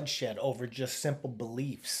bloodshed over just simple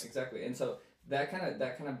beliefs. Exactly. And so that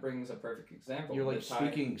kind of brings a perfect example. You're like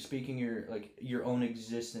speaking your own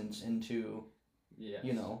existence into,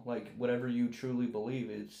 you know, like whatever you truly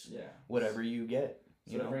believe is whatever you get.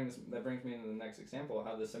 So that brings me into the next example of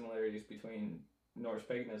how the similarities between Norse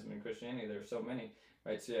paganism and Christianity, there's so many,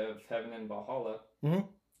 right? So you have heaven and Valhalla, and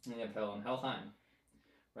you have hell and Helheim.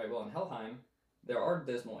 Right, well, in Helheim, there are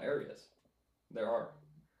dismal areas. There are.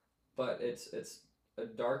 But it's a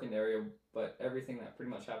darkened area, but everything that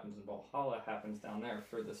pretty much happens in Valhalla happens down there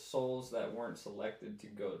for the souls that weren't selected to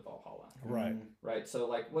go to Valhalla. Right. Right, so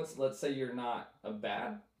like, let's say you're not a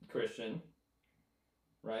bad Christian,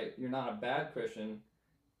 right? You're not a bad Christian,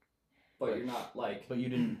 but you're not like... But you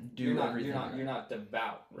didn't do everything. You're not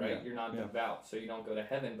devout, right? Yeah. You're not devout, so you don't go to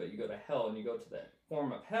heaven, but you go to hell, and you go to that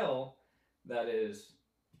form of hell that is...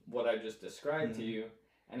 what I just described to you,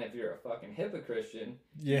 And if you're a fucking hypocritian,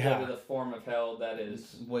 yeah, you go to the form of hell that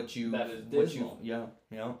is dismal. Yeah.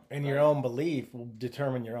 And your own belief will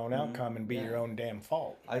determine your own outcome and be your own damn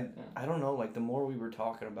fault. I don't know. Like the more we were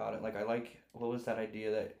talking about it, like I like what was that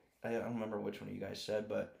idea that I don't remember which one of you guys said,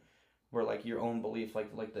 but where like your own belief,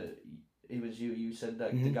 like it was you said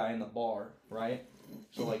that the guy in the bar, right?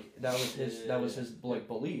 So like that was his like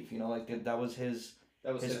belief, you know, like that was his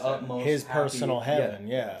utmost his happy, personal heaven,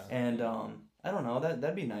 yeah. And I don't know,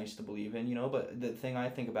 that'd be nice to believe in, you know, but the thing I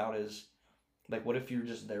think about is like what if you're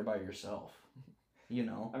just there by yourself? You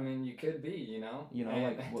know, I mean, you could be, you know,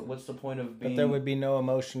 like what's the point of being? But there would be no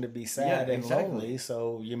emotion to be sad and lonely,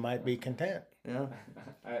 so you might be content. Yeah,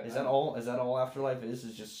 is that all afterlife is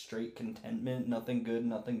just straight contentment, nothing good,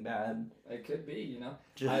 nothing bad? It could be, you know.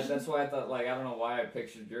 That's why I thought, like, I don't know why I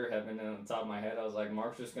pictured your heaven, and on the top of my head, I was like,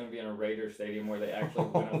 Mark's just gonna be in a Raider stadium where they actually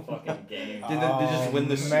win a fucking game. They just win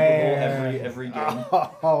the Super Bowl every game.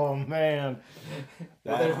 Oh man.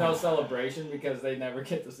 But there's no celebration because they never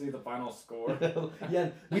get to see the final score. Yeah,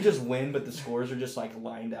 we just win, but the scores are just like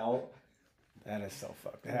lined out. That is so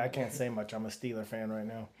fucked. I can't say much. I'm a Steeler fan right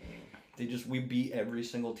now. We beat every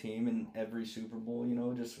single team in every Super Bowl, you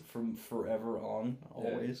know, just from forever on,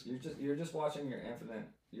 always. Yeah, you're just watching your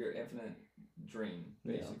infinite dream,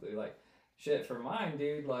 basically. Yeah. Like shit for mine,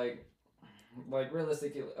 dude, like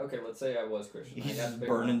realistically, okay, let's say I was Christian. He's just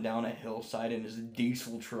burning down a hillside in his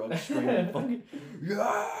diesel truck, screaming, fucking,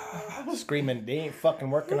 yeah! Screaming, they ain't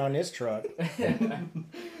fucking working on his truck.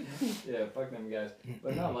 Yeah, fuck them guys.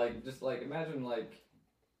 But no, like, just, like, imagine, like,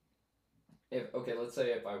 let's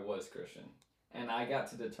say if I was Christian, and I got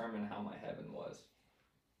to determine how my heaven was.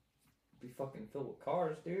 It'd be fucking filled with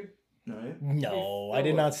cars, dude. No, I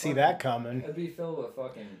did not see that coming. It'd be filled with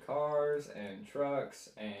fucking cars and trucks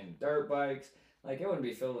and dirt bikes. Like, it wouldn't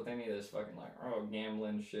be filled with any of this fucking, like,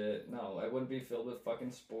 gambling shit. No, it wouldn't be filled with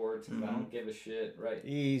fucking sports because I don't give a shit, right?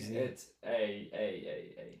 Easy. It's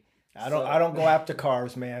I don't go after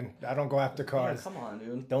cars, man. I don't go after cars. Yeah, come on,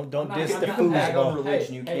 dude. Don't diss the foosball. On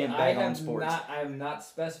religion. You can't bag on sports. I am not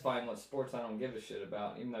specifying what sports I don't give a shit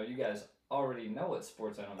about, even though you guys already know what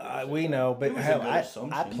sports I don't give a shit we about. know, but hell,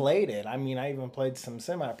 I played it. I mean, I even played some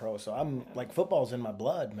semi-pro, so I'm like football's in my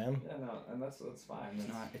blood, man. Yeah, no, and that's fine.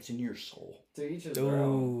 It's in your soul. To each his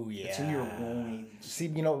own. Yeah. It's in your loins. See,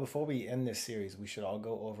 you know, before we end this series, we should all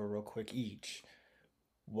go over real quick each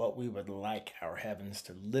what we would like our heavens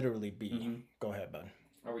to literally be. Go ahead, bud.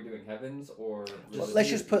 Are we doing heavens or? Let's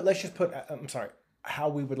just put. I'm sorry. How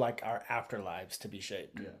we would like our afterlives to be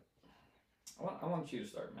shaped. Yeah. I want you to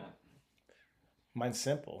start, Matt. Mine's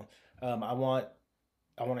simple. I want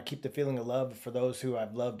to keep the feeling of love for those who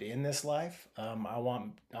I've loved in this life. I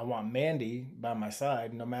want Mandy by my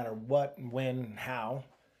side, no matter what, when, how,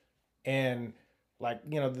 and like,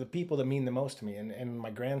 you know, the people that mean the most to me and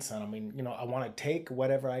my grandson. I mean, you know, I want to take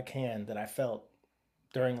whatever I can that I felt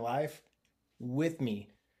during life with me.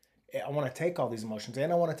 I want to take all these emotions,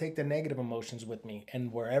 and I want to take the negative emotions with me.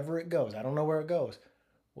 And wherever it goes, I don't know where it goes.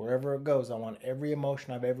 Wherever it goes, I want every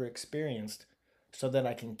emotion I've ever experienced so that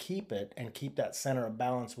I can keep it and keep that center of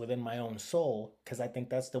balance within my own soul, because I think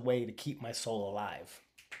that's the way to keep my soul alive.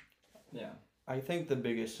 Yeah. I think the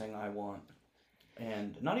biggest thing I want,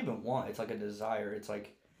 and not even want, it's like a desire. It's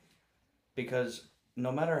like, because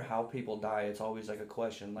no matter how people die, it's always like a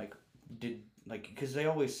question, like, because they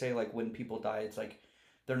always say, like, when people die, it's like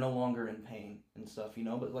they're no longer in pain and stuff, you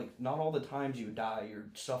know, but like not all the times you die, you're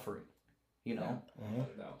suffering, you know? Yeah. Mm-hmm.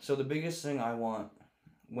 So the biggest thing I want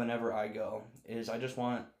whenever I go is I just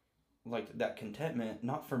want like that contentment,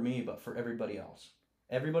 not for me, but for everybody else.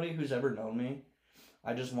 Everybody who's ever known me,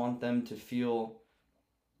 I just want them to feel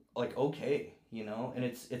like okay, you know? And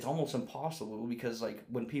it's almost impossible because like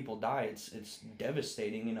when people die, it's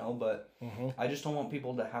devastating, you know, but I just don't want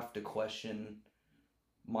people to have to question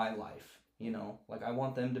my life, you know? Like I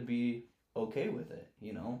want them to be okay with it,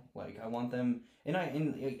 you know? Like I want them, and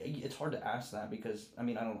it's hard to ask that because I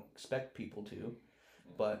mean, I don't expect people to.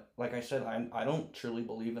 But like I said, I don't truly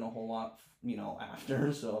believe in a whole lot, you know,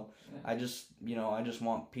 after. So I just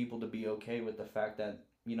want people to be okay with the fact that,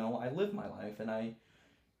 you know, I lived my life and I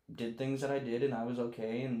did things that I did and I was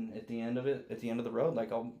okay. And at the end of the road,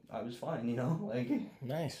 like I was fine, you know, like.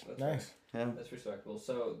 Nice. Right. Yeah. That's respectable.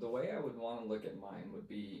 So the way I would want to look at mine would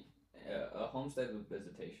be a homestead with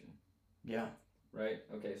visitation. Yeah. Right.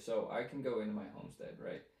 Okay. So I can go into my homestead,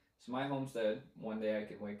 right? So my homestead, one day I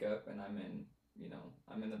can wake up and I'm in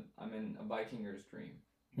a Vikinger's dream,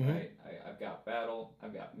 right? I've got battle,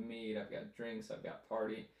 I've got meat, I've got drinks, I've got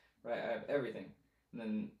party, right? I have everything. And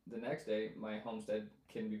then the next day, my homestead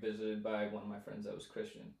can be visited by one of my friends that was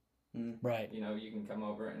Christian. Right. You know, you can come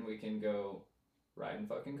over and we can go riding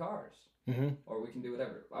fucking cars. Or we can do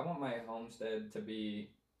whatever. I want my homestead to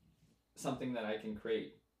be something that I can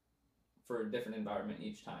create for a different environment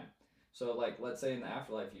each time. So, like, let's say in the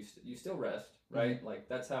afterlife, you still rest, right? Like,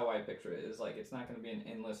 that's how I picture it. Is like, it's not going to be an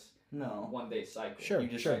endless one-day cycle. Sure, you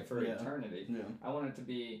just wait for eternity. Yeah. I want it to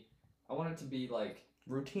be like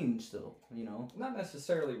routine still, you know? Not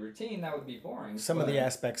necessarily routine, that would be boring. Some of the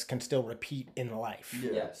aspects can still repeat in life.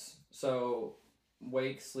 Yeah. Yes. So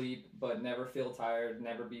wake, sleep, but never feel tired,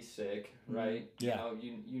 never be sick, right? Yeah.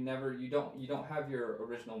 You know, you don't have your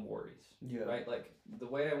original worries. Yeah. Right? Like the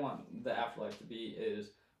way I want the afterlife to be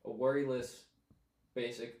is a worryless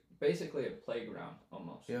basically a playground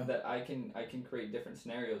almost. Yeah. That I can create different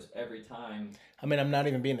scenarios every time. I mean, I'm not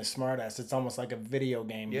even being a smartass. It's almost like a video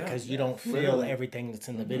game because you don't feel everything that's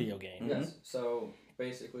in the video game. Yes. So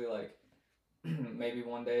basically, like maybe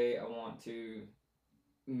one day I want to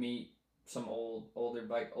meet some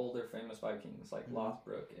older famous Vikings like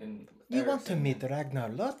Lothbrok and. You want to meet Ragnar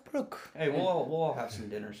Lothbrok? Hey, we'll all have some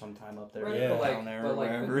dinner sometime up there. Right, down there, or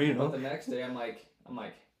wherever, you know. But the next day I'm like.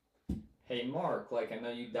 Hey Mark, like I know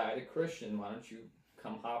you died a Christian. Why don't you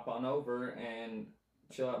come hop on over and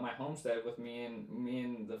chill at my homestead with me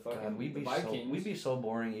and the fucking Vikings? We'd be so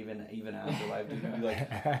boring even after life. Dude. We'd be like,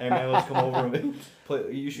 hey man, let's come over and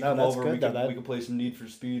play. You should come over. We could play some Need for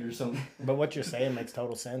Speed or something. But what you're saying makes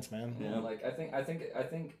total sense, man. Yeah, like I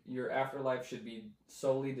think your afterlife should be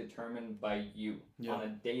solely determined by you on a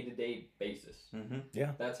day-to-day basis.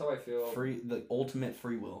 Yeah, that's how I feel. The ultimate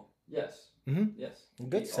free will. Yes. Yes.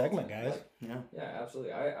 Good segment, guys. Like, yeah,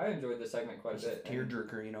 absolutely. I enjoyed this segment quite a bit.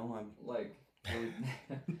 Tearjerker, you know. I'm like,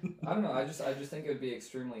 I don't know. I just think it would be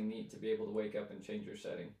extremely neat to be able to wake up and change your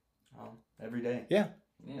setting. Every day. Yeah.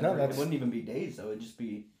 No, it wouldn't even be days though. It'd just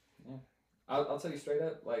be. Yeah. I'll tell you straight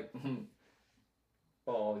up, like,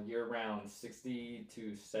 all year round, 60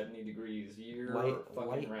 to 70 degrees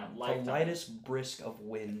round. The lightest brisk of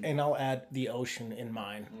wind. And I'll add the ocean in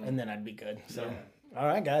mine, and then I'd be good. So. Yeah. All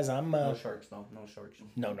right, guys. No sharks, though. No sharks.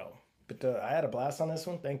 No. But I had a blast on this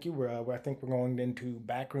one. Thank you. I think we're going into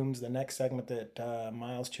Backrooms, the next segment that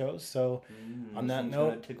Miles chose. So, on that note,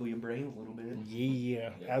 gonna tickle your brain a little bit.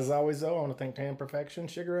 Yeah. As always, though, I want to thank Tan Perfection,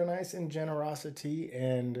 Sugar and Ice, and Generosity.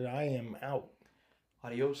 And I am out.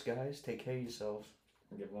 Adios, guys. Take care of yourselves.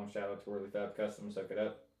 I'll give one shout out to Whirly Fab Custom. Suck it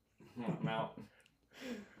up. I'm out.